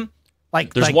 Okay. Mm-hmm.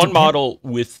 There's one model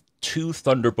with 2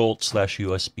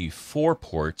 Thunderbolt/USB 4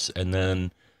 ports, and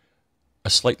then a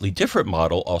slightly different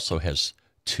model also has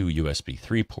 2 USB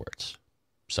 3 ports.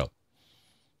 So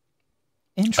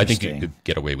Interesting. I think you could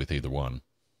get away with either one.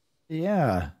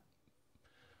 Yeah.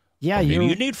 Yeah, or maybe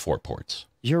you need 4 ports.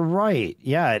 You're right.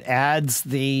 Yeah, it adds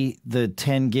the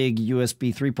 10 gig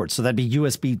USB 3 port. So that'd be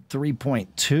USB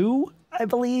 3.2, I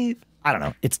believe. I don't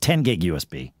know. It's 10 gig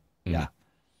USB. Yeah.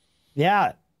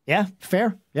 Yeah. Yeah.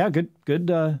 Fair. Yeah. Good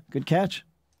catch.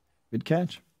 Good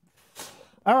catch.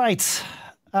 All right.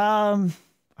 I'm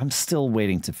still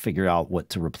waiting to figure out what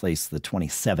to replace the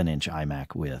 27-inch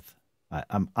iMac with.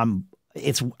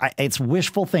 It's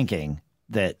wishful thinking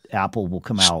that Apple will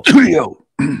come out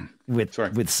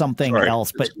with something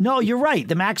else. But no, you're right.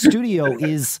 The Mac Studio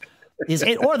is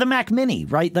it, or the Mac Mini,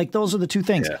 right? Like those are the two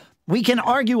things. Yeah. We can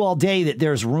argue all day that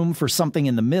there's room for something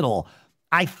in the middle.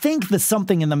 I think the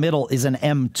something in the middle is an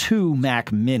M2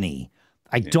 Mac Mini.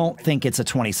 I don't think it's a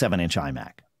 27-inch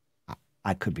iMac.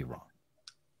 I could be wrong.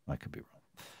 I could be wrong.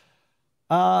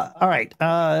 All right.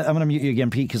 I'm going to mute you again,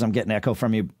 Pete, because I'm getting echo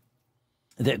from you.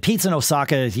 Pete's in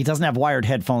Osaka. He doesn't have wired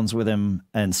headphones with him.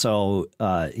 And so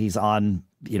he's on,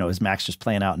 his Mac's just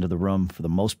playing out into the room. For the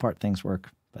most part, things work.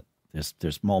 But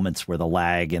there's moments where the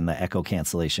lag and the echo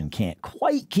cancellation can't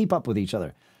quite keep up with each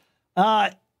other.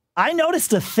 I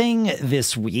noticed a thing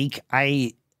this week.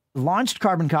 I launched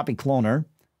Carbon Copy Cloner,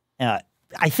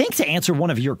 I think to answer one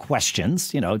of your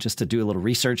questions, just to do a little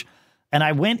research. And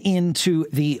I went into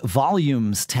the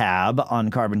volumes tab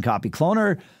on Carbon Copy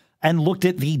Cloner and looked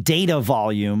at the data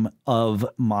volume of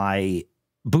my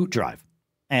boot drive.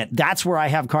 And that's where I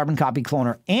have Carbon Copy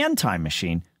Cloner and Time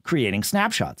Machine creating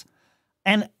snapshots.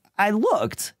 And I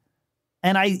looked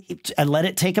and I let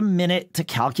it take a minute to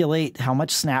calculate how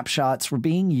much snapshots were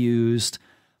being used,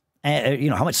 and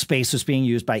how much space was being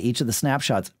used by each of the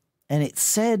snapshots. And it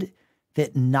said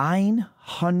that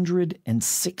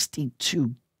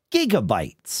 962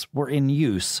 gigabytes were in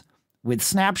use with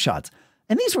snapshots.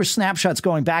 And these were snapshots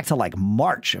going back to like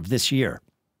March of this year.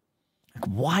 Like,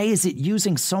 why is it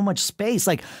using so much space?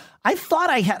 Like, I thought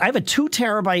I have a 2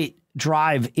 terabyte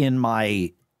drive in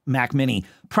my Mac Mini.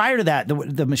 Prior to that,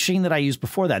 the machine that I used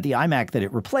before that, the iMac that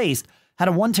it replaced, had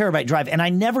a 1 terabyte drive, and I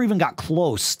never even got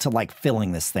close to like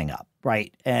filling this thing up,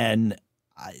 right? And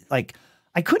I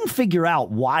couldn't figure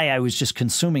out why I was just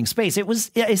consuming space.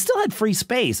 It still had free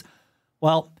space.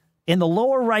 Well, in the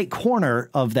lower right corner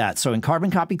of that, so in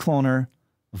Carbon Copy Cloner,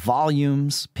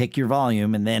 volumes, pick your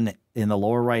volume, and then in the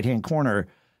lower right-hand corner,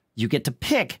 you get to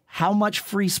pick how much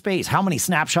free space, how many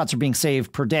snapshots are being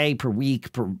saved per day, per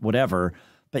week, per whatever,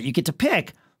 but you get to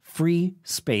pick free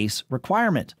space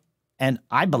requirement. And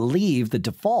I believe the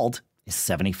default is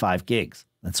 75 gigs.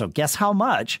 And so guess how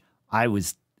much I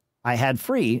had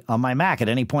free on my Mac at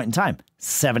any point in time?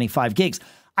 75 gigs.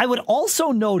 I would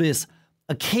also notice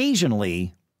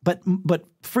occasionally, but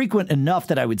frequent enough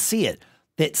that I would see it,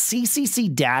 that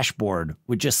CCC dashboard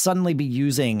would just suddenly be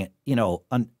using,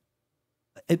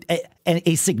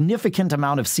 a significant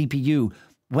amount of CPU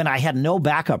when I had no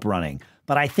backup running.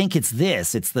 But I think it's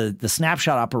the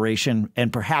snapshot operation,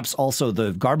 and perhaps also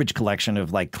the garbage collection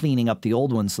of like cleaning up the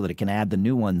old ones so that it can add the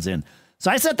new ones in.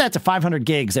 So I set that to 500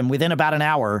 gigs, and within about an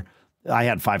hour, I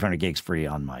had 500 gigs free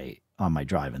on my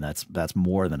drive, and that's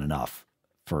more than enough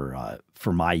for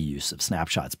my use of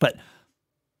snapshots. But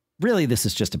really, this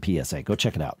is just a PSA. Go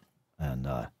check it out and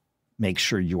make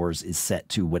sure yours is set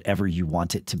to whatever you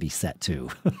want it to be set to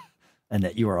and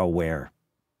that you are aware.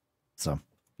 So,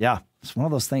 yeah, it's one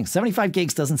of those things. 75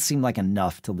 gigs doesn't seem like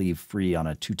enough to leave free on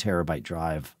a 2 terabyte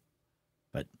drive,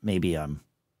 but maybe I'm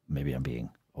being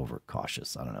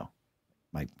overcautious. I don't know.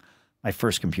 My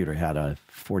first computer had a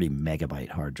 40 megabyte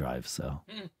hard drive, so.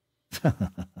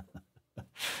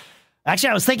 Actually,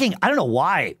 I was thinking, I don't know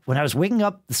why, when I was waking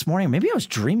up this morning, maybe I was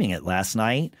dreaming it last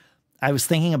night. I was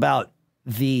thinking about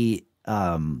the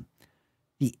 800K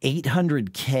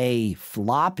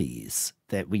floppies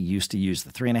that we used to use,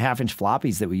 the 3.5-inch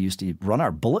floppies that we used to run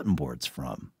our bulletin boards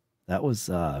from. That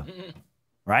was,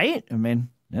 right? I mean,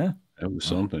 yeah. That was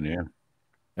something, yeah.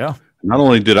 Yeah. Not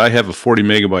only did I have a 40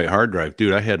 megabyte hard drive,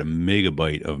 dude, I had a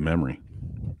megabyte of memory.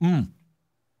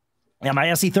 Yeah, my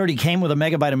SE30 came with a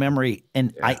megabyte of memory,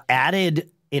 and I added,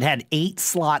 it had 8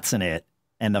 slots in it.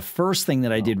 And the first thing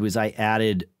that I did was I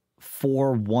added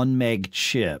 4 1 meg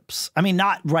chips. I mean,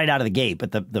 not right out of the gate,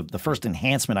 but the first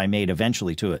enhancement I made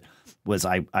eventually to it was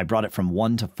I brought it from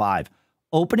 1 to 5.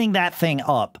 Opening that thing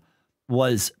up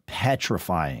was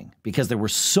petrifying because there were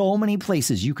so many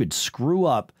places you could screw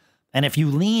up. And if you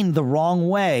leaned the wrong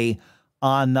way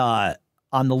on the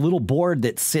little board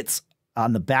that sits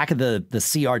on the back of the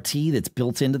CRT that's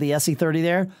built into the SE30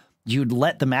 there, you'd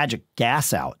let the magic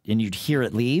gas out and you'd hear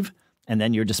it leave, and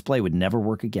then your display would never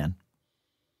work again.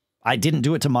 I didn't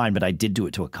do it to mine, but I did do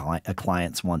it to a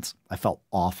client's once. I felt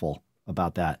awful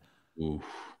about that. Oof.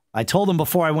 I told him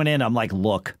before I went in, I'm like,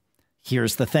 look,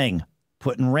 here's the thing.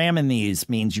 Putting RAM in these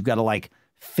means you got to like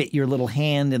fit your little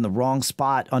hand in the wrong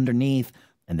spot underneath.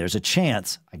 And there's a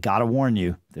chance. I got to warn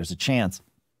you, there's a chance.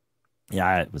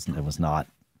 Yeah, it was not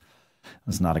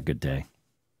a good day.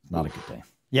 Not a good day.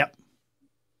 Yep.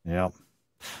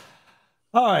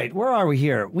 All right, where are we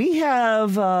here? We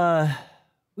have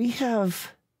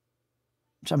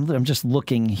I'm just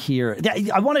looking here.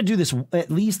 I want to do this, at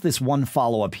least this one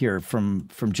follow-up here from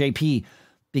JP,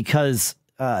 because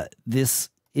this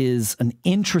is an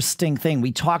interesting thing.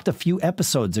 We talked a few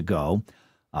episodes ago,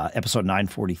 episode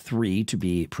 943 to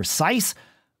be precise,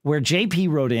 where JP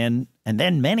wrote in, and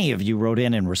then many of you wrote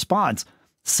in response,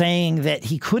 saying that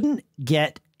he couldn't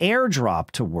get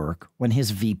AirDrop to work when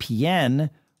his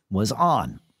VPN was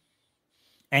on.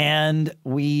 And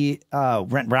we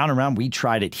went round and round. We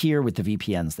tried it here with the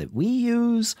VPNs that we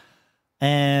use,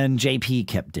 and JP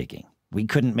kept digging. We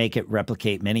couldn't make it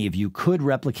replicate. Many of you could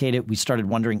replicate it. We started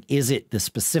wondering, is it the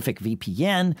specific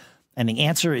VPN? And the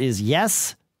answer is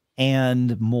yes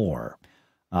and more.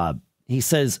 He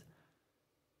says,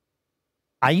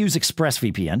 I use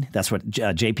ExpressVPN. That's what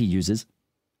JP uses.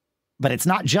 But it's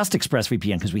not just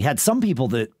ExpressVPN, because we had some people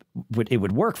that it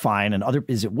would work fine and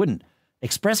others it wouldn't.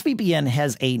 ExpressVPN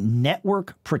has a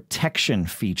network protection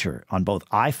feature on both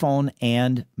iPhone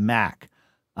and Mac.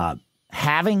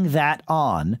 Having that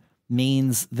on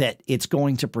means that it's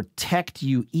going to protect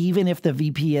you even if the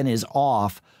VPN is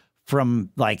off from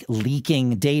like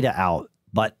leaking data out.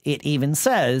 But it even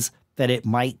says that it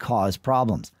might cause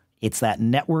problems. It's that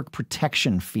network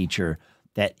protection feature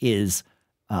that is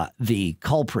the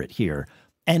culprit here.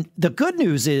 And the good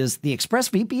news is the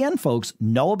ExpressVPN folks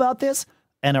know about this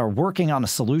and are working on a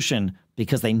solution,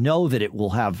 because they know that it will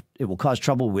cause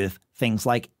trouble with things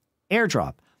like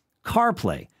AirDrop,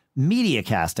 CarPlay, media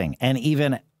casting, and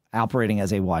even operating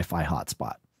as a Wi-Fi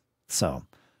hotspot. So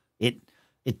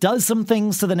it does some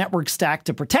things to the network stack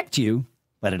to protect you,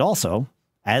 but it also,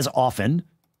 as often,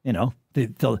 you know,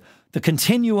 the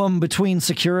continuum between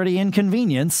security and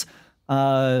convenience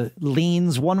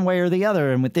leans one way or the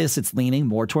other. And with this, it's leaning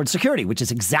more towards security, which is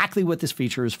exactly what this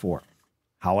feature is for.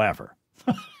 However,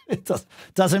 it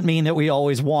doesn't mean that we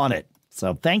always want it.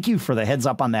 So thank you for the heads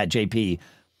up on that, JP.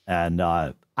 And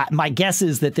my guess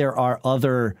is that there are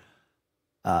other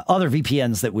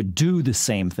VPNs that would do the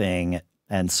same thing.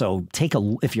 And so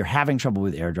if you're having trouble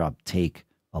with AirDrop, take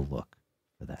a look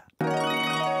for that.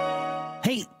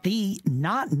 Hey, the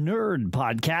Not Nerd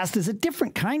podcast is a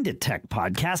different kind of tech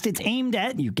podcast. It's aimed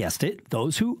at, you guessed it,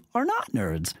 those who are not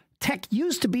nerds. Tech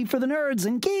used to be for the nerds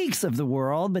and geeks of the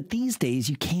world, but these days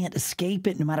you can't escape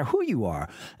it no matter who you are.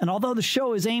 And although the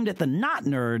show is aimed at the Not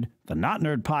Nerd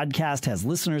podcast has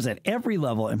listeners at every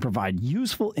level and provide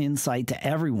useful insight to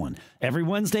everyone. Every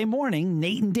Wednesday morning,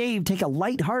 Nate and Dave take a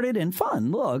lighthearted and fun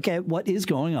look at what is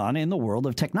going on in the world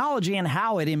of technology and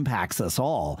how it impacts us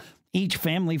all. Each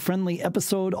family-friendly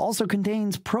episode also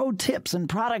contains pro tips and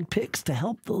product picks to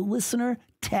help the listener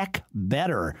tech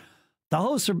better. The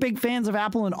hosts are big fans of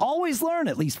Apple and always learn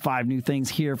at least 5 new things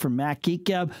here from Mac Geek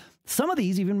Gab. Some of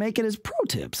these even make it as pro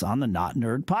tips on the Not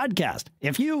Nerd podcast.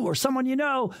 If you or someone you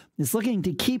know is looking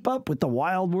to keep up with the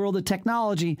wild world of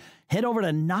technology, head over to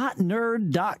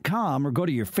notnerd.com or go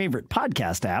to your favorite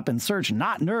podcast app and search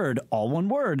Not Nerd, all one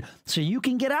word, so you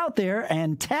can get out there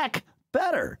and tech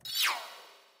better.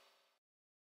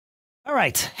 All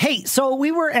right. Hey, so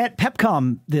we were at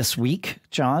PepCom this week,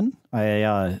 John.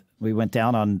 We went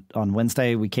down on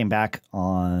Wednesday. We came back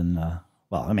on,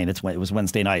 it was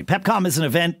Wednesday night. PepCom is an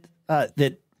event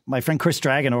that my friend Chris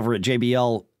Dragon over at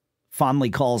JBL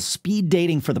fondly calls speed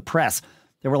dating for the press.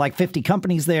 There were like 50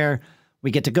 companies there.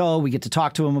 We get to go. We get to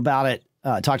talk to them about it,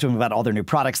 talk to them about all their new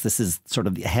products. This is sort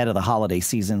of ahead of the holiday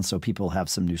season, so people have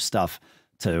some new stuff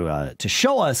to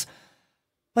show us.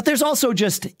 But there's also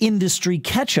just industry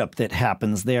catch-up that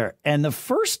happens there. And the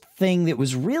first thing that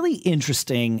was really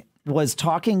interesting was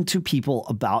talking to people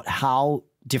about how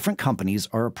different companies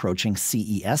are approaching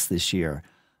CES this year.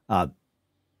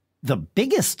 The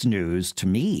biggest news to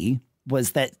me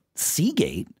was that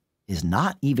Seagate is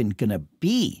not even going to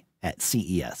be at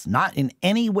CES, not in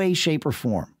any way, shape, or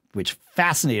form, which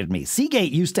fascinated me.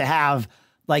 Seagate used to have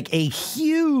like a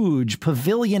huge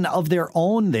pavilion of their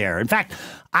own there. In fact,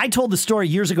 I told the story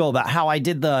years ago about how I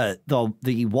did the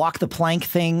walk the plank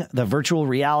thing, the virtual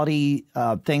reality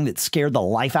thing that scared the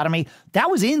life out of me. That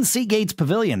was in Seagate's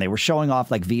pavilion. They were showing off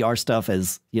like VR stuff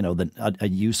as, you know, a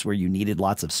use where you needed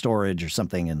lots of storage or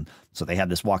something. And so they had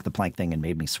this walk the plank thing and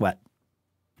made me sweat,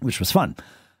 which was fun.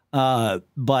 Yeah,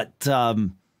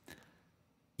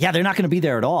 they're not going to be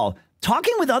there at all.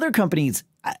 Talking with other companies,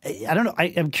 I don't know.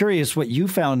 I'm curious what you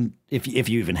found, if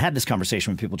you even had this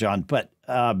conversation with people, John, but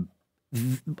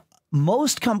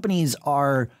most companies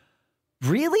are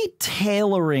really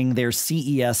tailoring their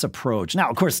CES approach. Now,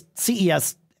 of course,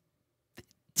 CES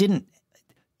didn't,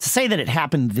 to say that it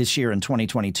happened this year in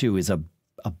 2022 is a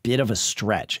bit of a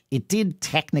stretch. It did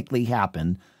technically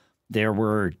happen. There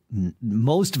were,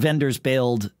 most vendors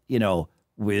bailed,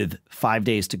 with 5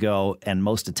 days to go, and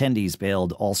most attendees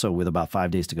bailed also with about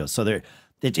 5 days to go. So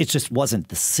it just wasn't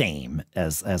the same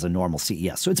as a normal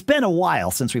CES. So it's been a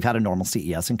while since we've had a normal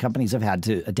CES, and companies have had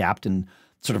to adapt and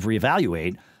sort of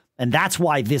reevaluate. And that's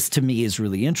why this to me is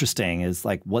really interesting, is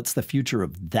like, what's the future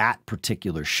of that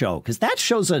particular show? Because that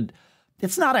show's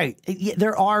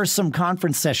there are some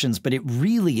conference sessions, but it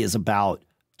really is about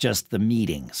just the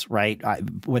meetings, right?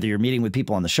 Whether you're meeting with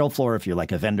people on the show floor, if you're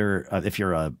like a vendor, if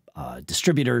you're a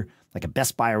distributor, like a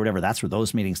Best Buy or whatever, that's where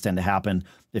those meetings tend to happen.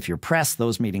 If you're press,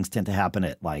 those meetings tend to happen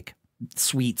at like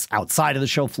suites outside of the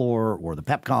show floor, or the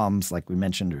PepComs, like we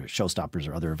mentioned, or Showstoppers,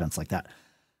 or other events like that.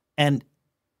 And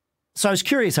so I was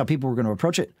curious how people were going to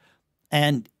approach it.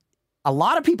 And a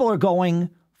lot of people are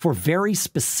going for very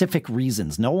specific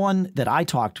reasons. No one that I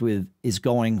talked with is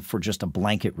going for just a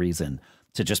blanket reason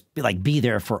to just be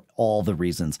there for all the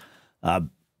reasons.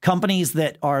 Companies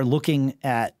that are looking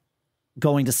at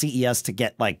going to CES to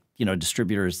get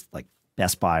distributors like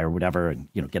Best Buy or whatever, and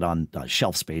get on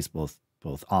shelf space both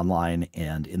online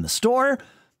and in the store.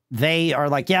 They are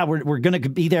like, yeah, we're going to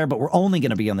be there, but we're only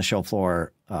going to be on the show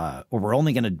floor, or we're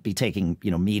only going to be taking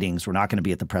meetings. We're not going to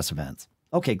be at the press events.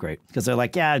 Okay, great, because they're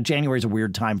like, yeah, January is a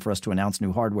weird time for us to announce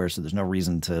new hardware, so there's no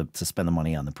reason to spend the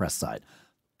money on the press side.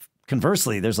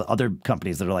 Conversely, there's other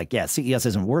companies that are like, yeah, CES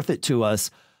isn't worth it to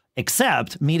us,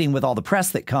 except meeting with all the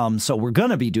press that comes. So we're going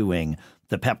to be doing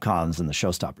the PepCons and the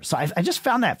Showstoppers. So I just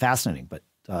found that fascinating. But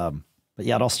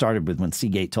yeah, it all started with when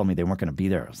Seagate told me they weren't going to be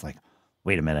there. I was like,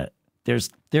 wait a minute, there's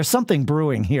something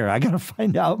brewing here. I got to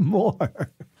find out more.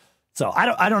 So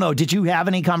I don't know. Did you have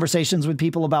any conversations with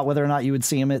people about whether or not you would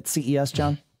see him at CES,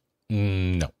 John?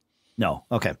 No. No.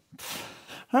 Okay.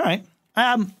 All right.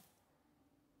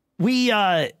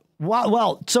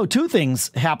 Well, so two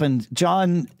things happened.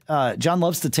 John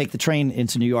loves to take the train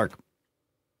into New York,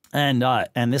 and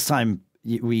this time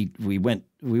we went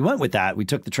with that. We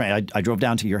took the train. I drove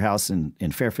down to your house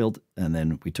in Fairfield, and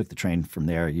then we took the train from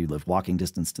there. You live walking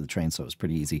distance to the train, so it was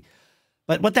pretty easy.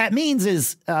 But what that means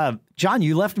is, John,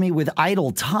 you left me with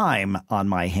idle time on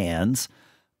my hands,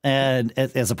 and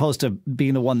as opposed to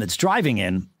being the one that's driving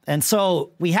in. And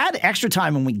so we had extra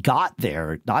time when we got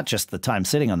there, not just the time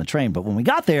sitting on the train, but when we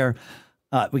got there,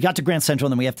 we got to Grand Central,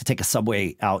 and then we have to take a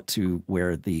subway out to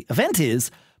where the event is.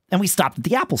 And we stopped at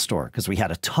the Apple store because we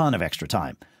had a ton of extra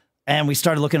time. And we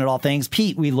started looking at all things.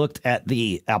 Pete, we looked at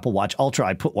the Apple Watch Ultra.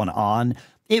 I put one on.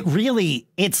 It really,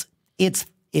 it's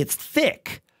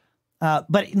thick,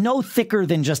 but no thicker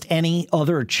than just any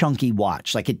other chunky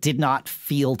watch. Like, it did not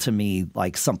feel to me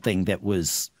like something that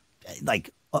was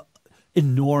like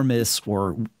enormous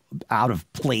or out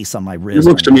of place on my wrist. It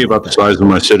looks to me about the size of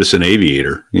my Citizen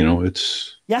Aviator.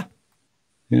 It's yeah.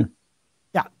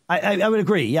 I would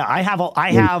agree. Yeah,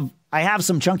 I have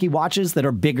some chunky watches that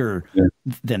are bigger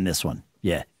than this one.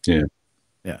 Yeah.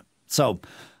 So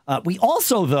we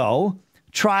also though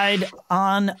tried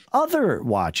on other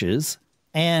watches,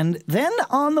 and then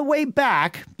on the way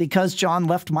back, because John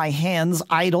left my hands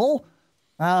idle,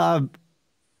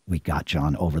 we got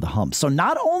John over the hump. So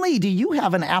not only do you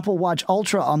have an Apple Watch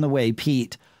Ultra on the way,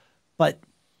 Pete, but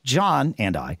John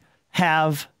and I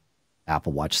have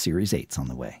Apple Watch Series 8s on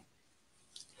the way.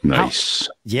 Nice.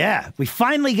 Yeah, we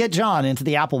finally get John into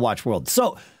the Apple Watch world.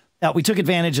 So we took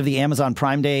advantage of the Amazon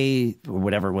Prime Day, or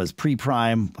whatever it was,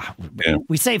 pre-Prime. Yeah.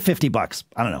 We saved $50.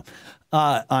 I don't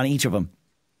know, on each of them.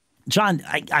 John,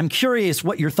 I'm curious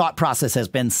what your thought process has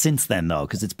been since then, though,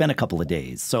 because it's been a couple of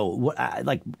days. So,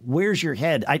 where's your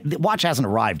head? The watch hasn't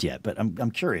arrived yet, but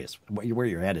I'm curious where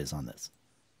your head is on this.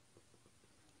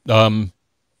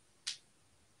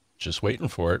 Just waiting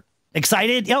for it.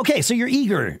 Excited? Okay, so you're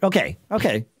eager. Okay.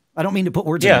 I don't mean to put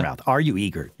words in your mouth. Are you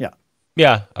eager? Yeah.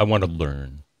 Yeah, I want to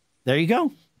learn. There you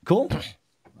go. Cool.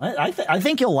 I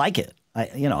think you'll like it.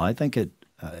 I think it.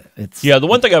 It's the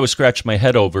one thing I was scratching my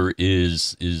head over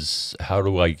is how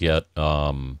do I get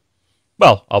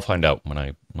well, I'll find out when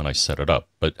I set it up,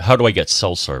 but how do I get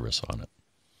cell service on it?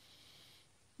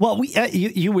 Well,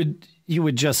 you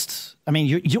would just, I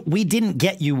mean, we didn't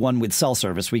get you one with cell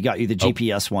service. We got you the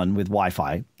GPS one with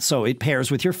Wi-Fi, so it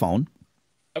pairs with your phone.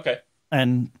 Okay.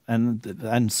 And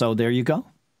so there you go.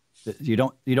 You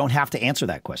don't have to answer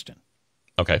that question.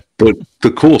 Okay. But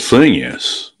the cool thing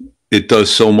is, it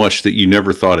does so much that you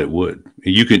never thought it would.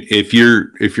 You can, if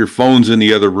your phone's in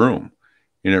the other room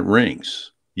and it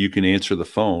rings, you can answer the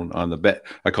phone on the bat.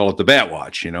 I call it the bat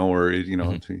watch, or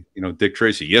Dick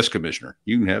Tracy. Yes, Commissioner.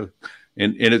 You can have,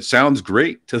 and it sounds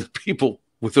great to the people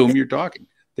with whom you're talking.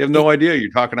 They have no idea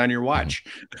you're talking on your watch.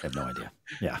 I have no idea.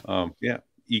 Yeah. Yeah.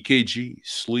 EKG,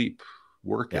 sleep,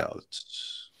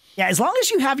 workouts. Yeah. As long as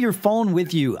you have your phone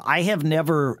with you, I've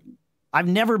never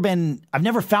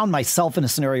found myself in a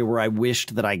scenario where I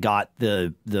wished that I got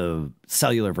the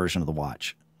cellular version of the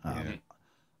watch.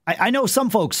 I know some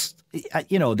folks,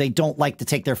 they don't like to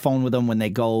take their phone with them when they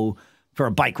go for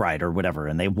a bike ride or whatever,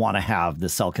 and they want to have the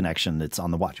cell connection that's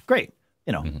on the watch. Great.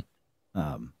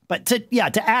 But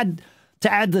to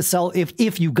add the cell,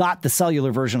 if you got the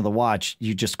cellular version of the watch,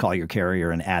 you just call your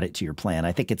carrier and add it to your plan.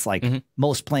 I think it's like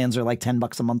most plans are like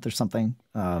 $10 a month or something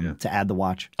to add the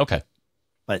watch. Okay.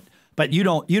 But you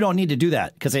don't need to do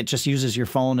that because it just uses your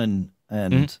phone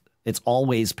and it's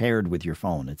always paired with your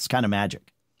phone. It's kind of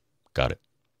magic. Got it.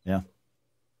 Yeah.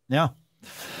 Yeah.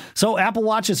 So Apple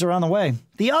Watches are on the way.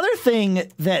 The other thing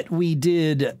that we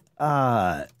did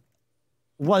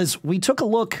was we took a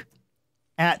look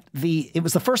at it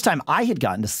was the first time I had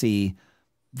gotten to see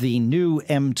the new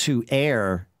M2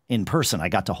 Air in person. I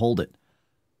got to hold it.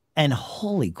 And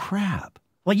holy crap.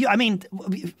 Well,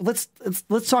 let's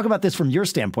talk about this from your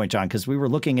standpoint, John, because we were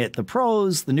looking at the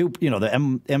Pros, the new,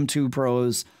 the M2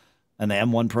 Pros and the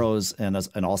M1 Pros, and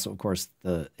also, of course,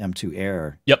 the M2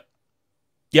 Air. Yep.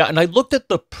 Yeah, and I looked at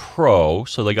the Pro,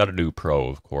 so they got a new Pro,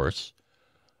 of course.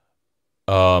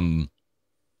 But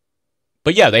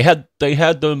yeah, they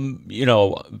had them,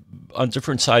 on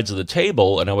different sides of the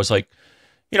table, and I was like,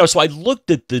 so I looked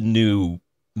at the new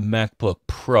MacBook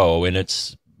Pro, and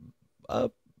it's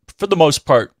for the most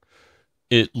part,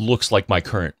 it looks like my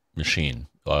current machine,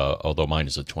 although mine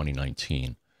is a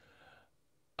 2019.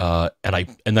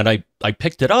 And then I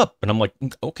picked it up, and I'm like,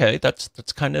 okay, that's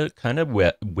kind of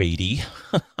weighty.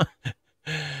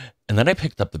 And then I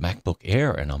picked up the MacBook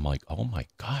Air, and I'm like, oh my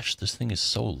gosh, this thing is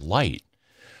so light,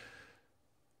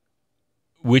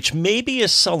 which may be a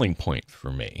selling point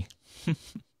for me.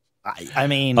 I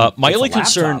mean, my only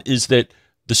concern is that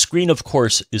the screen, of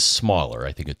course, is smaller.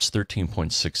 I think it's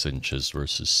 13.6 inches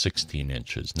versus 16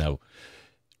 inches. Now,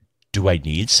 do I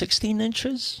need 16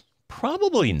 inches?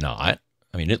 Probably not.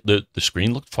 I mean, the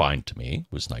screen looked fine to me.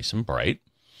 It was nice and bright.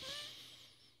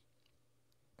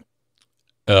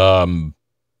 And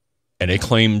it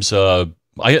claims, I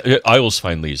always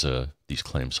find these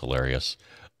claims hilarious.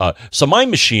 So my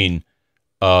machine,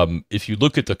 if you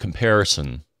look at the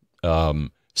comparison,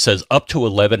 says up to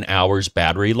 11 hours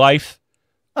battery life.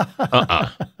 I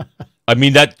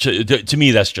mean, that to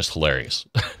me, that's just hilarious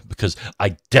because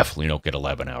I definitely don't get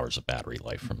 11 hours of battery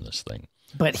life from this thing.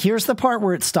 But here's the part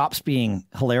where it stops being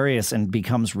hilarious and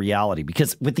becomes reality,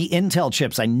 because with the Intel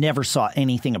chips, I never saw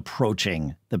anything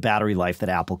approaching the battery life that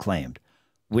Apple claimed.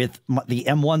 With the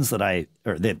M1s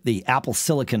the Apple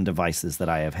Silicon devices that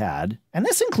I have had, and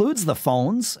this includes the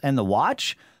phones and the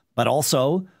watch, but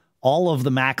also all of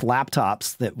the Mac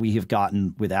laptops that we have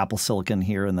gotten with Apple Silicon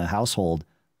here in the household,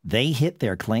 they hit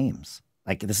their claims.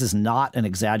 Like, this is not an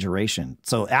exaggeration.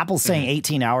 So Apple's saying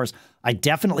 18 hours. I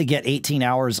definitely get 18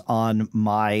 hours on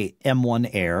my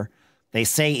M1 Air. They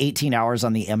say 18 hours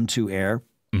on the M2 Air.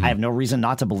 I have no reason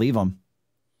not to believe them.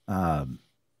 How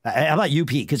about you,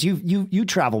 Pete? Because you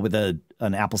travel with an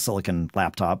Apple Silicon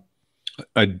laptop.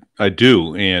 I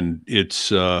do, and it's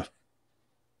the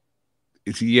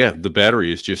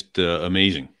battery is just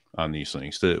amazing on these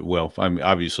things.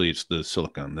 Obviously it's the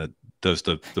silicon that does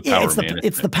the power management.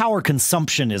 It's the power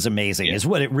consumption is amazing, is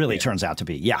what it really turns out to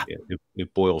be. Yeah.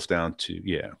 It boils down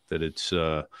to, that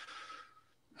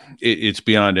it's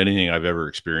beyond anything I've ever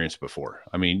experienced before.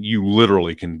 I mean, you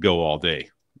literally can go all day.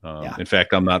 In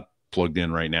fact, I'm not plugged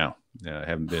in right now. I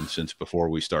haven't been since before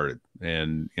we started.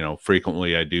 And,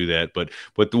 frequently I do that. But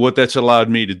what that's allowed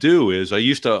me to do is I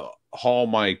used to haul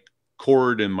my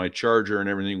cord and my charger and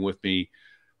everything with me,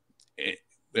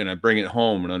 and I bring it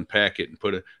home and unpack it and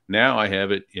put it. Now I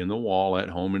have it in the wall at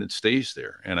home and it stays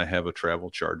there. And I have a travel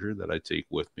charger that I take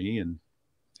with me,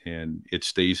 and it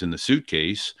stays in the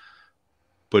suitcase,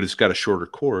 but it's got a shorter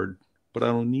cord, but I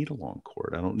don't need a long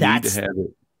cord. I don't need to have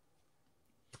it.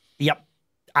 Yep.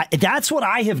 That's what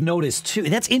I have noticed too.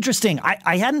 That's interesting.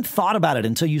 I hadn't thought about it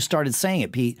until you started saying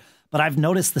it, Pete, but I've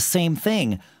noticed the same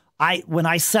thing. When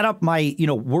I set up my,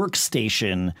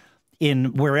 workstation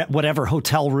in whatever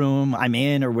hotel room I'm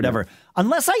in or whatever,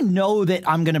 unless I know that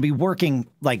I'm going to be working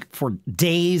like for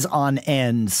days on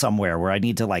end somewhere where I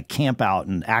need to like camp out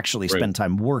and actually spend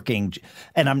time working,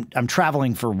 and I'm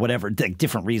traveling for whatever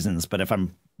different reasons. But if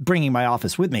I'm bringing my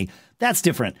office with me, that's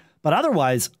different. But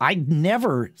otherwise, I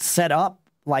never set up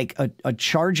like a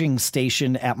charging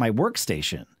station at my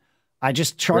workstation. I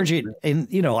just charge it in,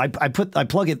 you know, I plug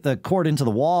the cord into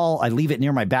the wall. I leave it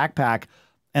near my backpack.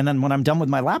 And then when I'm done with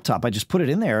my laptop, I just put it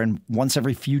in there. And once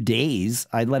every few days,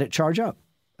 I let it charge up.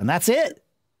 And that's it.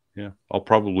 Yeah. I'll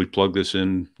probably plug this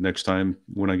in next time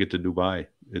when I get to Dubai.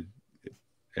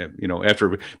 You know,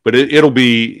 but it'll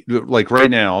be like right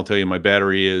now, I'll tell you, my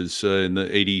battery is in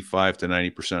the 85 to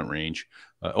 90% range.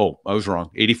 I was wrong.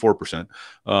 84%.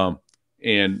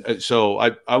 And so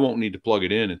I won't need to plug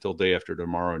it in until day after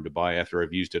tomorrow in Dubai after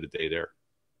I've used it a day there.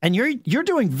 And you're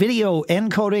doing video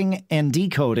encoding and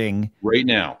decoding right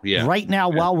now. Yeah. Right now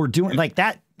while we're doing like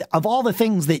that, of all the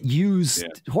things that use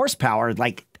horsepower,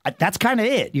 like that's kind of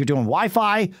it. You're doing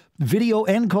Wi-Fi, video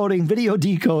encoding, video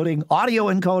decoding, audio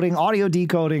encoding, audio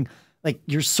decoding. Like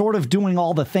you're sort of doing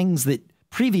all the things that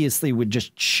previously would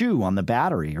just chew on the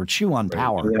battery or chew on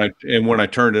power. And when I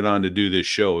turned it on to do this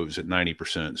show, it was at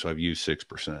 90%. So I've used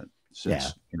 6%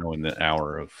 since, you know, in the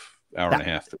hour and a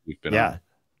half that we've been on.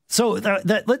 So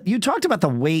you talked about the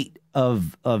weight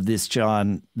of this,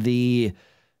 John.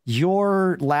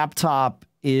 Your laptop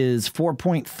is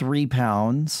 4.3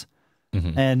 pounds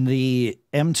and the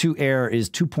M2 Air is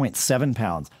 2.7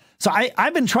 pounds. So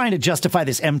I've been trying to justify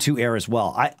this M2 Air as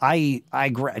well.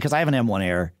 Because I have an M1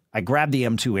 Air. I grabbed the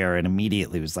M2 Air and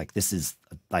immediately was like, this is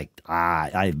like,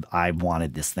 I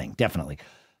wanted this thing, definitely.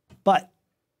 But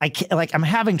I'm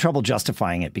having trouble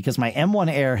justifying it because my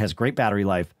M1 Air has great battery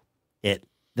life.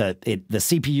 The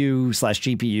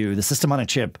CPU/GPU, the system on a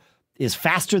chip is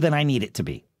faster than I need it to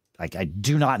be. Like I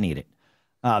do not need it.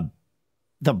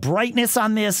 The brightness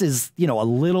on this is, you know, a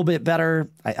little bit better.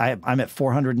 I'm at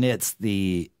 400 nits.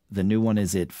 The new one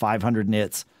is at 500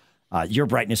 nits. Your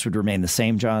brightness would remain the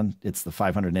same, John. It's the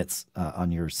 500 nits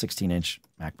on your 16-inch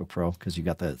MacBook Pro because you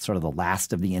got the sort of the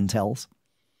last of the Intels.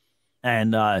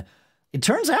 And it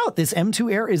turns out this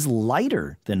M2 Air is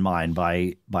lighter than mine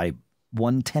by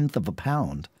 1/10 of a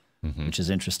pound, which is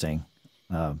interesting.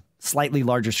 Slightly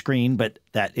larger screen, but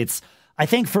I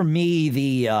think for me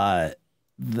the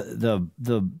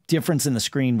difference in the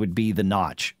screen would be the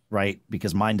notch, right?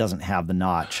 Because mine doesn't have the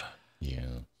notch. Yeah.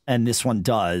 And this one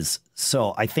does.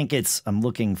 So I think I'm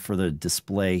looking for the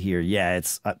display here. Yeah,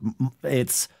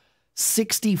 it's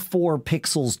 64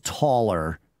 pixels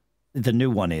taller. The new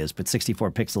one is, but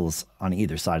 64 pixels on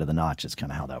either side of the notch is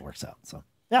kind of how that works out. So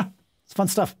yeah, it's fun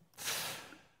stuff.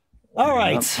 All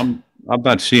right. I'm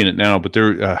not seeing it now, but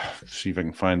there, see if I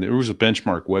can find it. There was a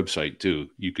benchmark website too.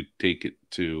 You could take it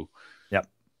to. Yep.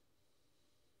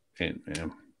 And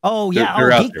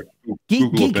they're out there.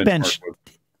 Geekbench.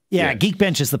 Yeah,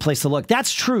 Geekbench is the place to look.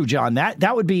 That's true, John.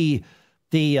 That would be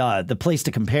the place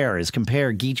to compare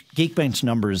Geekbench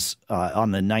numbers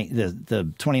on the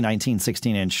 2019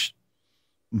 16-inch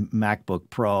MacBook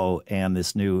Pro and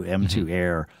this new M2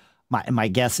 Air. My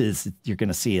guess is you're going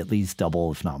to see at least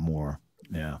double, if not more.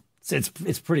 Yeah, it's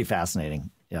pretty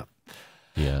fascinating. Yeah,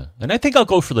 yeah, and I think I'll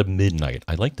go for the midnight.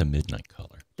 I like the midnight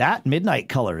color. That midnight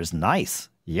color is nice.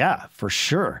 Yeah, for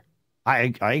sure.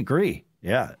 I agree.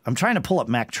 Yeah, I'm trying to pull up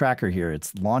Mac Tracker here.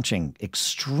 It's launching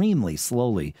extremely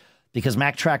slowly because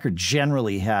Mac Tracker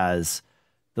generally has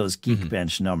those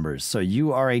Geekbench numbers. So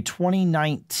you are a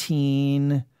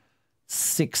 2019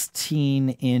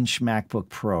 16-inch MacBook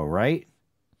Pro, right?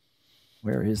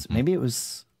 Where is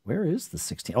the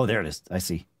 16? Oh, there it is. I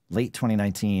see. Late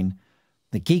 2019.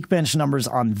 The Geekbench numbers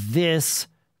on this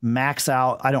max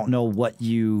out. I don't know what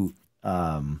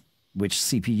which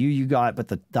CPU you got, but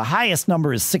the highest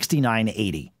number is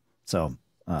 6980. So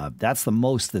that's the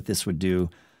most that this would do.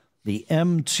 The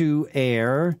M2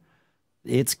 Air,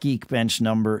 its Geekbench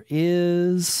number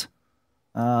is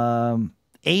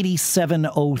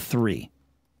 8703.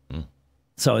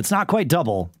 So it's not quite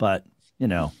double, but you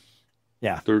know,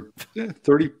 yeah.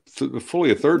 30,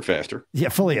 fully a third faster. Yeah,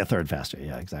 fully a third faster.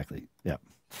 Yeah, exactly. Yeah.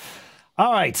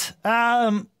 All right.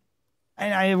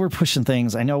 We're pushing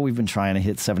things. I know we've been trying to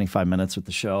hit 75 minutes with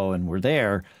the show, and we're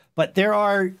there. But there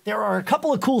are a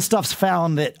couple of cool stuffs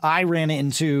found that I ran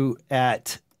into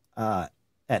at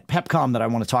PepCom that I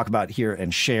want to talk about here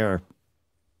and share,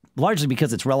 largely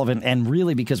because it's relevant and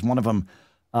really because one of them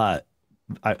I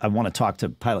want to talk to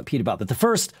Pilot Pete about. But the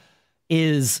first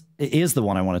is the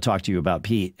one I want to talk to you about,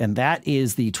 Pete, and that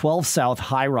is the 12 South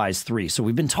Hi-Rise 3. So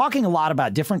we've been talking a lot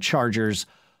about different chargers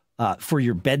for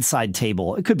your bedside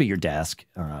table. It could be your desk,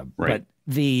 right. But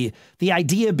the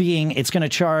idea being it's going to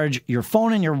charge your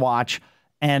phone and your watch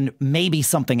and maybe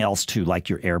something else too, like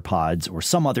your AirPods or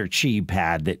some other Qi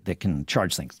pad that can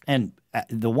charge things. And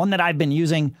the one that I've been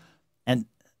using and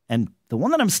the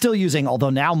one that I'm still using, although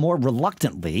now more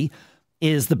reluctantly,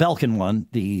 is the Belkin one,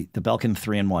 the Belkin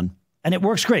 3-in-1. And it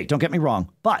works great, don't get me wrong.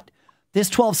 But this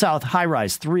 12 South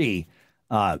High-Rise 3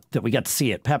 that we got to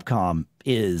see at PepCom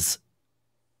is,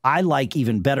 I like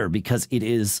even better because it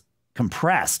is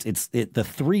compressed. The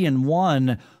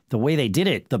 3-in-1, the way they did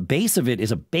it, the base of it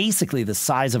is basically the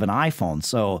size of an iPhone.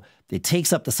 So it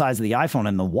takes up the size of the iPhone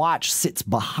and the watch sits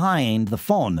behind the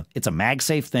phone. It's a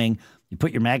MagSafe thing. You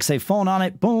put your MagSafe phone on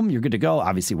it, boom, you're good to go.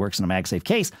 Obviously works in a MagSafe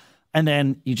case. And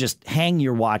then you just hang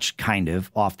your watch kind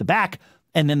of off the back.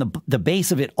 And then the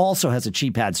base of it also has a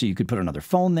cheek pad, so you could put another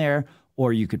phone there,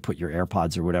 or you could put your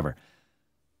AirPods or whatever.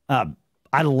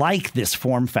 I like this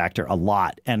form factor a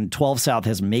lot, and 12 South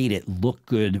has made it look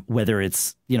good, whether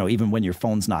it's, even when your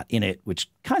phone's not in it, which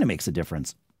kind of makes a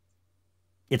difference.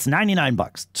 It's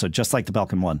 $99, so just like the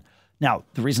Belkin one. Now,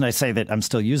 the reason I say that I'm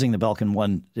still using the Belkin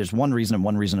one, there's one reason and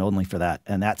one reason only for that,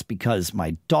 and that's because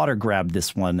my daughter grabbed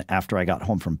this one after I got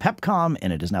home from PepCom,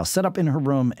 and it is now set up in her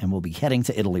room, and we'll be heading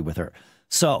to Italy with her.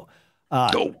 So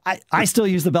I still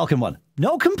use the Belkin one.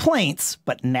 No complaints,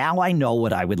 but now I know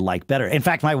what I would like better. In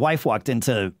fact, my wife walked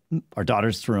into our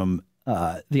daughter's room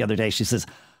the other day. She says,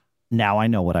 now I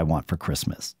know what I want for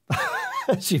Christmas.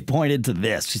 She pointed to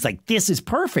this. She's like, this is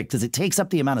perfect because it takes up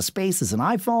the amount of space as an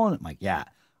iPhone. I'm like, yeah,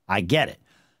 I get it.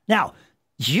 Now,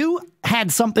 you had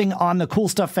something on the cool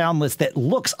stuff found list that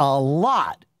looks a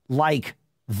lot like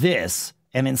this.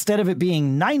 And instead of it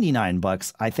being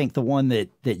 $99, I think the one that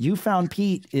you found,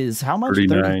 Pete, is how much?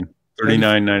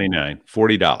 $39.99,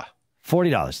 $40.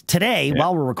 $40. Today,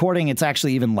 while we're recording, it's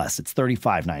actually even less. It's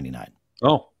 $35.99.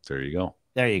 Oh, there you go.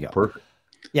 There you go. Perfect.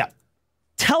 Yeah.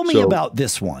 Tell me about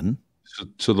this one.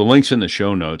 So the link's in the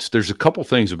show notes. There's a couple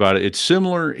things about it. It's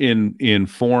similar in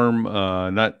form,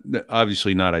 not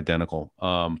obviously not identical.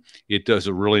 It does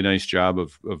a really nice job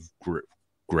of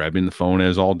grabbing the phone,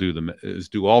 as do all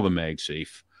the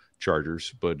MagSafe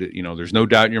chargers. But there's no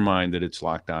doubt in your mind that it's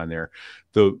locked on there.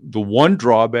 The one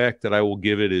drawback that I will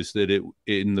give it is that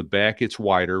in the back it's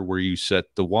wider where you set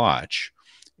the watch,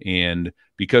 and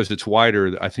because it's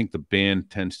wider, I think the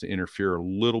band tends to interfere a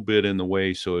little bit in the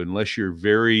way. So unless you're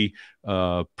very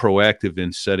proactive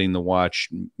in setting the watch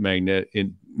magnet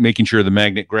and making sure the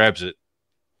magnet grabs it,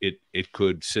 it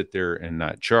could sit there and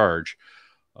not charge.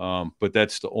 But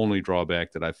that's the only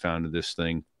drawback that I found to this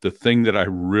thing. The thing that I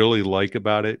really like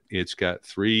about it, it's got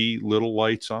 3 little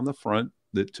lights on the front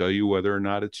that tell you whether or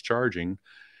not it's charging.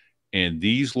 And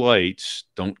these lights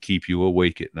don't keep you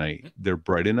awake at night. They're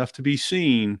bright enough to be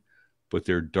seen, but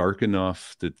they're dark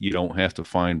enough that you don't have to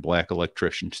find black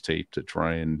electrician's tape to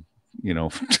try and,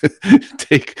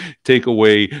 take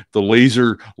away the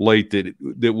laser light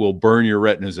that will burn your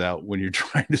retinas out when you're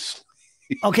trying to sleep.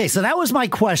 Okay, so that was my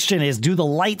question, is do the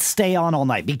lights stay on all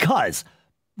night? Because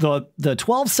the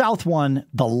 12 South one,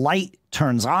 the light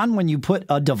turns on when you put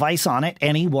a device on it,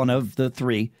 any one of the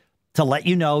 3, to let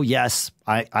you know, yes,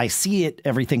 I see it,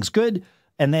 everything's good.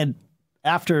 And then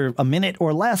after a minute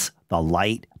or less, the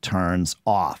light turns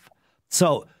off.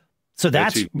 So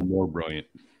that's even more brilliant.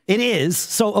 It is.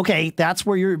 So, okay, that's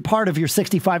where part of your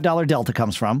 $65 delta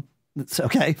comes from. It's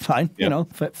okay, fine,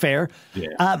 Yep. Fair.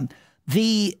 Yeah.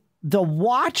 The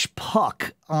watch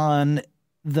puck on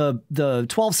the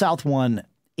 12 South one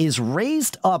is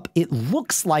raised up. It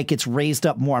looks like it's raised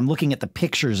up more. I'm looking at the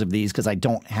pictures of these because I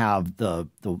don't have the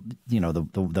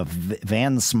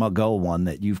Van Smago one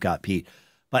that you've got, Pete.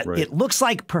 But right. It looks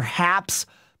like perhaps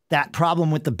that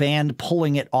problem with the band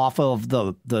pulling it off of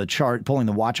the chart, pulling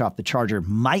the watch off the charger,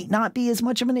 might not be as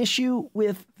much of an issue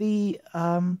with the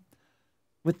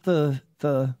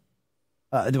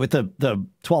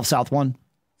 12 South one.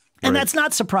 And that's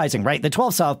not surprising, right? The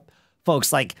 12 South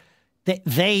folks, like they're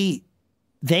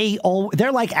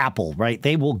like Apple, right?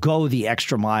 They will go the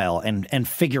extra mile and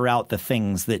figure out the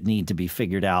things that need to be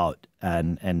figured out,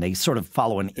 and they sort of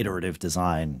follow an iterative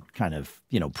design kind of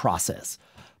process.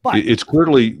 But it's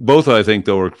clearly both. I think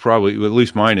though are probably, at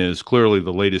least mine is clearly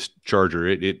the latest charger.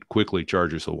 It quickly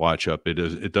charges the watch up.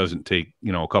 It doesn't take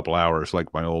a couple hours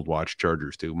like my old watch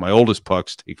chargers do. My oldest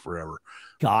pucks take forever.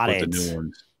 Got it. The new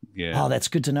ones. Yeah. Oh, that's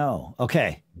good to know.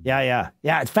 Okay. Yeah.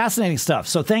 It's fascinating stuff.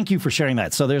 So thank you for sharing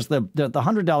that. So there's the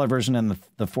 $100 version and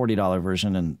the $40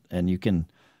 version, and you can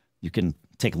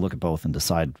take a look at both and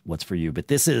decide what's for you. But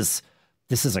this is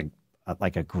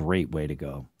a great way to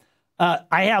go.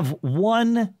 I have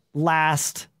one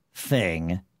last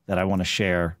thing that I want to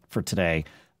share for today,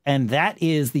 and that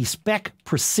is the Spec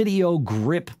Presidio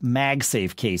Grip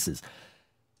MagSafe cases.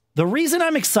 The reason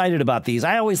I'm excited about these,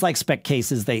 I always like Spec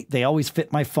cases. They always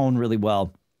fit my phone really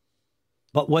well.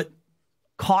 But what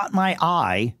caught my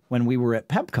eye when we were at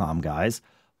PepCom, guys,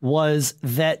 was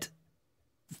that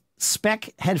Spec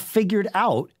had figured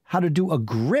out how to do a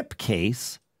grip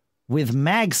case with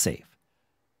MagSafe.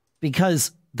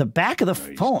 Because the back of the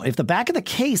phone, if the back of the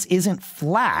case isn't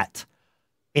flat,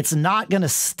 it's not going to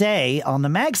stay on the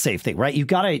MagSafe thing, right? You've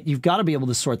got to be able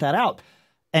to sort that out.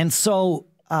 And so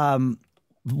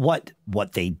what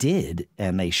they did,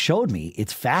 and they showed me,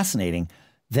 it's fascinating.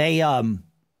 They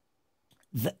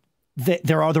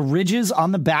there are the ridges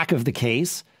on the back of the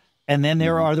case, and then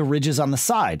there are the ridges on the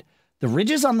side. The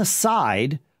ridges on the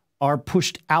side are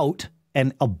pushed out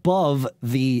and above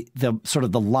the sort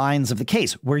of the lines of the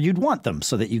case where you'd want them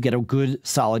so that you get a good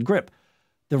solid grip.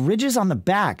 The ridges on the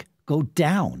back go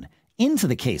down into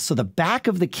the case. So the back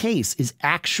of the case is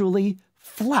actually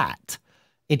flat.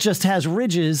 It just has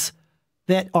ridges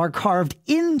that are carved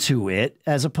into it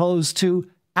as opposed to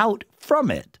out from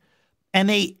it. And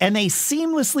they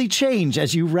seamlessly change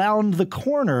as you round the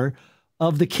corner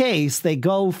of the case. They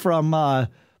go from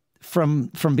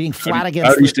being flat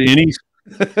against outies to innies.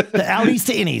 The outies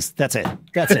to innies. That's it.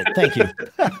 That's it. Thank you.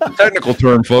 Technical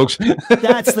term, folks.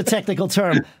 That's the technical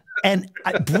term. And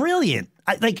brilliant,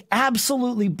 like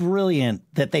absolutely brilliant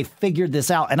that they figured this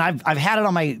out. And I've had it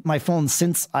on my phone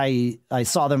since I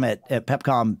saw them at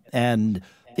PepCom, and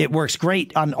it works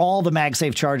great on all the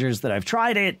MagSafe chargers that I've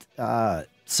tried it.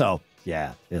 So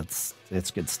yeah, it's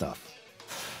good stuff.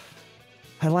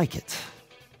 I like it.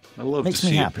 I love to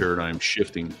see a paradigm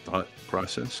shifting thought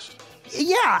process.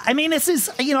 Yeah, I mean, this is,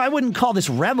 I wouldn't call this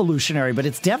revolutionary, but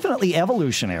it's definitely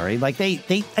evolutionary. Like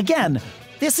they again,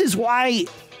 this is why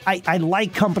I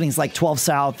like companies like 12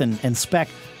 South and Spec.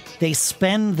 They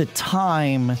spend the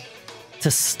time to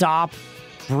stop,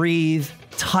 breathe,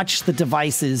 touch the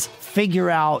devices, figure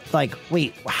out like,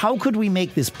 wait, how could we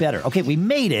make this better? Okay, we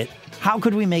made it. How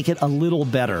could we make it a little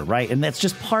better, right? And that's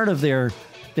just part of their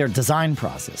design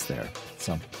process there.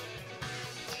 So,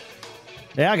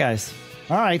 yeah, guys.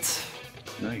 All right.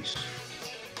 Nice.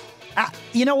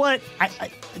 You know what?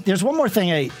 There's one more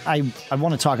thing I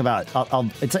want to talk about.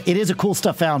 It is a cool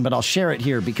stuff found, but I'll share it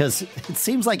here because it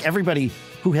seems like everybody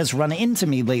who has run into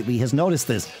me lately has noticed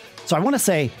this. So I want to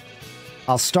say,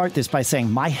 I'll start this by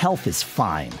saying my health is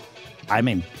fine. I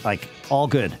mean, like all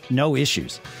good, no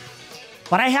issues.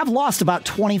 But I have lost about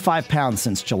 25 pounds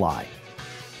since July.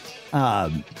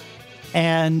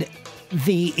 And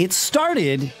it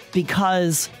started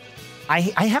because I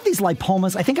have these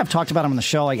lipomas. I think I've talked about them on the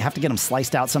show. I have to get them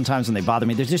sliced out sometimes when they bother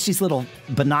me. There's just these little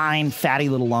benign, fatty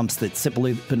little lumps that sit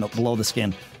below the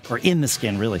skin, or in the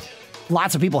skin, really.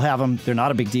 Lots of people have them. They're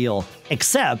not a big deal,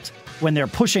 except when they're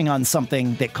pushing on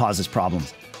something that causes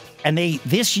problems. And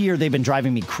this year, they've been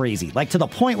driving me crazy, like to the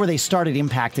point where they started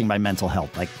impacting my mental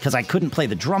health, like because I couldn't play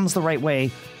the drums the right way.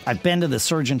 I've been to the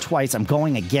surgeon twice. I'm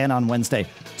going again on Wednesday.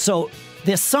 So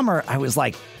this summer, I was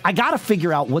like, I got to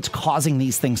figure out what's causing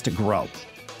these things to grow.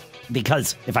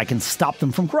 Because if I can stop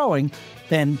them from growing,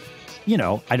 then,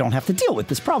 I don't have to deal with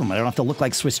this problem. I don't have to look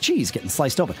like Swiss cheese getting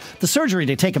sliced open. The surgery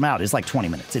to take them out is like 20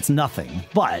 minutes. It's nothing,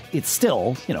 but it's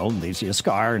still, leaves you a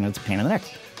scar and it's a pain in the neck.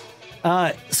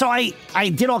 So I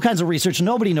did all kinds of research.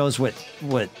 Nobody knows what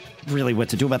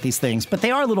to do about these things, but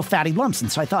they are little fatty lumps.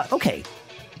 And so I thought, okay,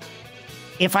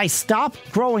 if I stop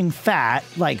growing fat,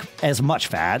 like as much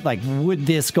fat, like would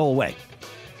this go away?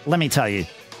 Let me tell you,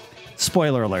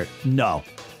 spoiler alert, no.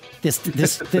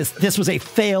 This was a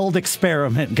failed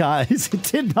experiment, guys. It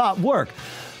did not work.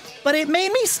 But it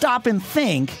made me stop and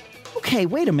think, okay,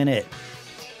 wait a minute.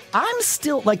 I'm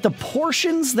still, like the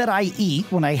portions that I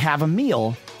eat when I have a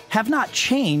meal have not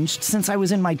changed since I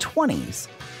was in my 20s.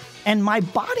 And my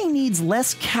body needs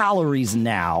less calories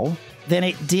now than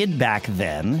it did back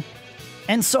then.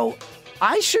 And so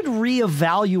I should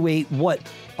reevaluate what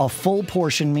a full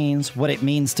portion means, what it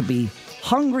means to be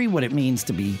hungry, what it means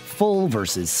to be full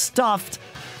versus stuffed.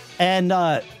 And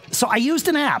so I used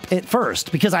an app at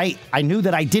first because I knew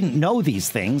that I didn't know these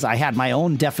things. I had my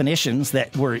own definitions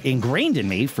that were ingrained in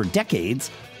me for decades,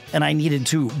 and I needed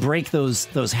to break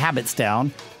those habits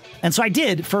down. And so I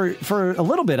did for a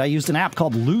little bit. I used an app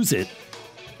called Lose It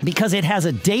because it has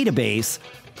a database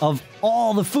of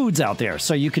all the foods out there.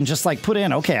 So you can just like put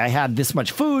in, okay, I had this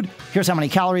much food. Here's how many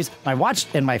calories. My watch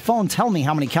and my phone tell me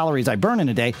how many calories I burn in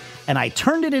a day. And I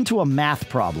turned it into a math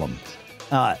problem.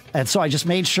 And so I just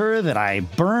made sure that I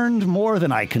burned more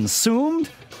than I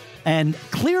consumed. And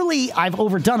clearly I've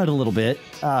overdone it a little bit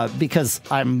because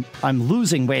I'm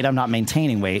losing weight. I'm not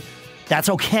maintaining weight. That's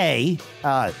okay.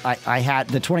 I had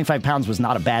the 25 pounds was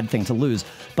not a bad thing to lose,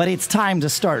 but it's time to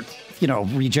start,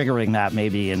 rejiggering that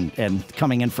maybe and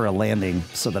coming in for a landing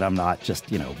so that I'm not just,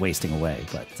 wasting away.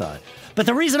 But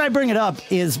the reason I bring it up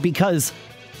is because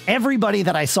everybody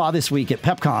that I saw this week at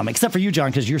PepCom, except for you, John,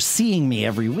 because you're seeing me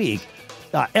every week,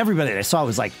 everybody that I saw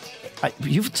was like,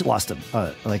 you've lost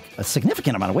a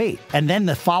significant amount of weight. And then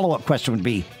the follow-up question would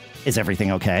be, is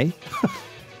everything okay?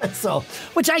 So,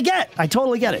 which I get. I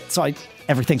totally get it. So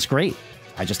everything's great.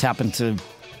 I just happened to,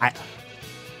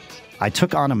 I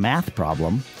took on a math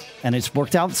problem, and it's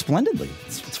worked out splendidly.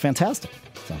 It's fantastic.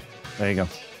 So there you go.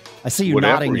 I see you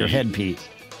nodding your head, Pete.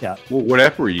 Yeah. Well, what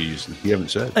app were you using? You haven't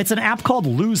said. It's an app called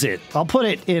Lose It. I'll put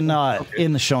it in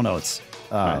the show notes.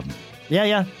 Right.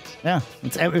 Yeah.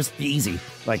 It was easy.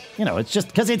 Like, it's just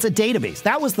because it's a database.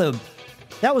 That was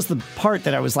the part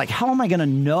that I was like, how am I going to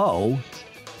know?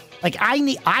 Like,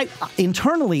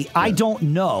 internally, I don't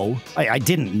know. I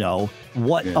didn't know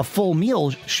what a full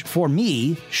meal for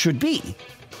me should be.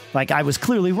 Like, I was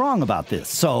clearly wrong about this.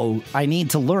 So I need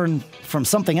to learn from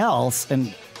something else.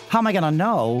 And how am I going to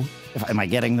know? Am I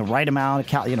getting the right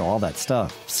amount of all that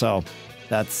stuff? So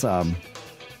that's, so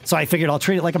I figured I'll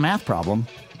treat it like a math problem.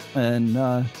 And,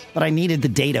 but I needed the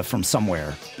data from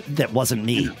somewhere that wasn't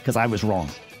me because I was wrong.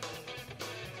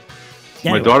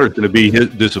 Anyway. My daughter's going to be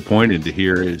disappointed to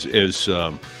hear is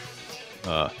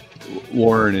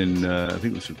Warren and I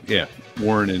think it was,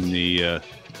 Warren in the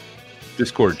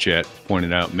Discord chat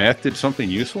pointed out math did something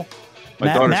useful.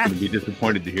 My daughter's going to be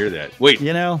disappointed to hear that. Wait,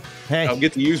 hey, I'll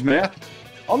get to use math.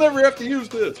 I'll never have to use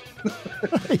this.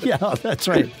 Yeah, that's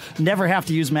right. Never have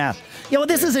to use math.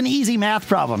 This is an easy math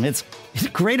problem. It's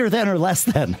greater than or less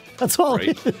than. That's all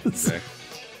it is. Okay.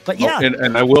 But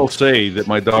and I will say that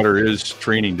my daughter is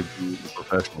training to be a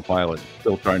professional pilot.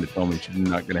 Still trying to tell me she's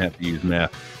not going to have to use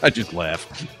math. I just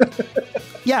laughed.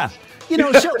 Yeah.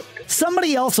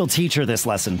 Somebody else will teach her this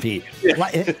lesson, Pete.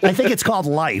 I think it's called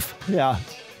life. Yeah.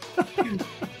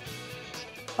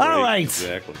 All right.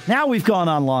 Exactly. Now we've gone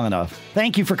on long enough.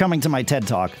 Thank you for coming to my TED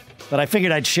Talk. But I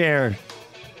figured I'd share,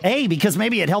 because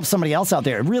maybe it helps somebody else out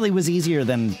there. It really was easier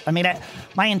than,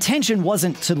 my intention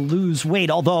wasn't to lose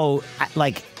weight, although,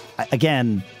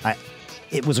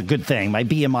 it was a good thing. My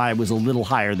BMI was a little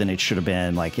higher than it should have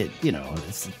been. I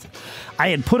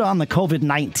had put on the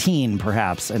COVID-19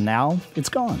 perhaps, and now it's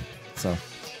gone. So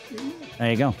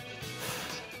there you go.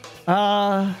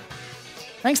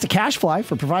 Thanks to CashFly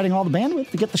for providing all the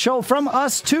bandwidth to get the show from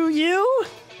us to you.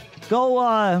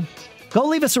 Go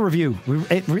leave us a review.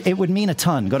 It would mean a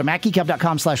ton. Go to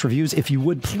macgeekgab.com/reviews if you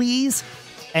would, please.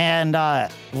 And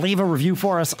leave a review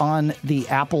for us on the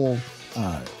Apple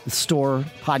Store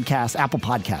podcast, Apple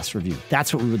Podcast review.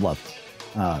 That's what we would love.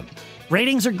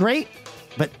 Ratings are great,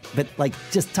 but like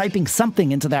just typing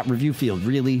something into that review field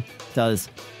really does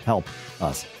help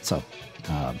us. So,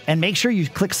 and make sure you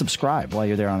click subscribe while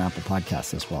you're there on Apple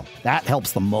Podcasts as well. That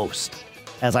helps the most,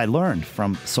 as I learned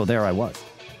from So There I Was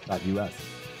 .us.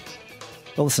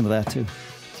 Go listen to that too.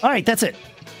 All right, that's it.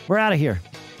 We're out of here.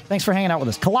 Thanks for hanging out with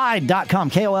us. Kolide.com,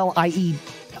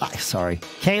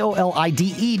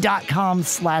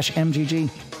 KOLIDE.com/MGG.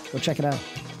 Go check it out.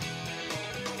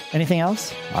 Anything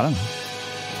else? I don't know.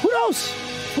 Who knows?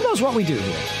 Who knows what we do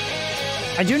here?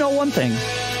 I do know one thing.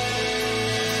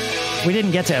 We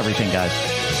didn't get to everything, guys.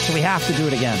 So we have to do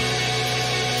it again.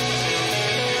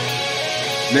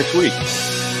 Next week.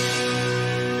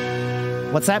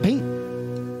 What's that, Pete?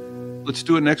 Let's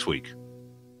do it next week.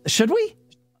 Should we?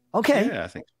 Okay. Yeah, I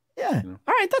think. Yeah.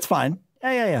 All right, that's fine.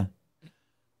 Yeah.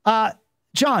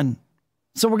 John,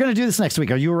 so we're going to do this next week.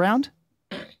 Are you around?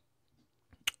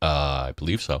 I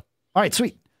believe so. All right,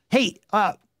 sweet. Hey,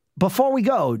 before we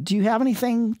go, do you have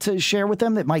anything to share with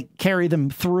them that might carry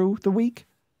them through the week?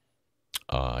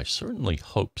 I certainly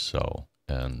hope so.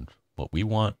 And what we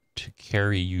want to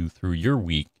carry you through your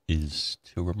week is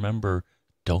to remember,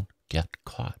 don't get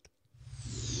caught.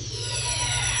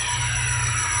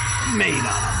 Made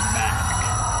up.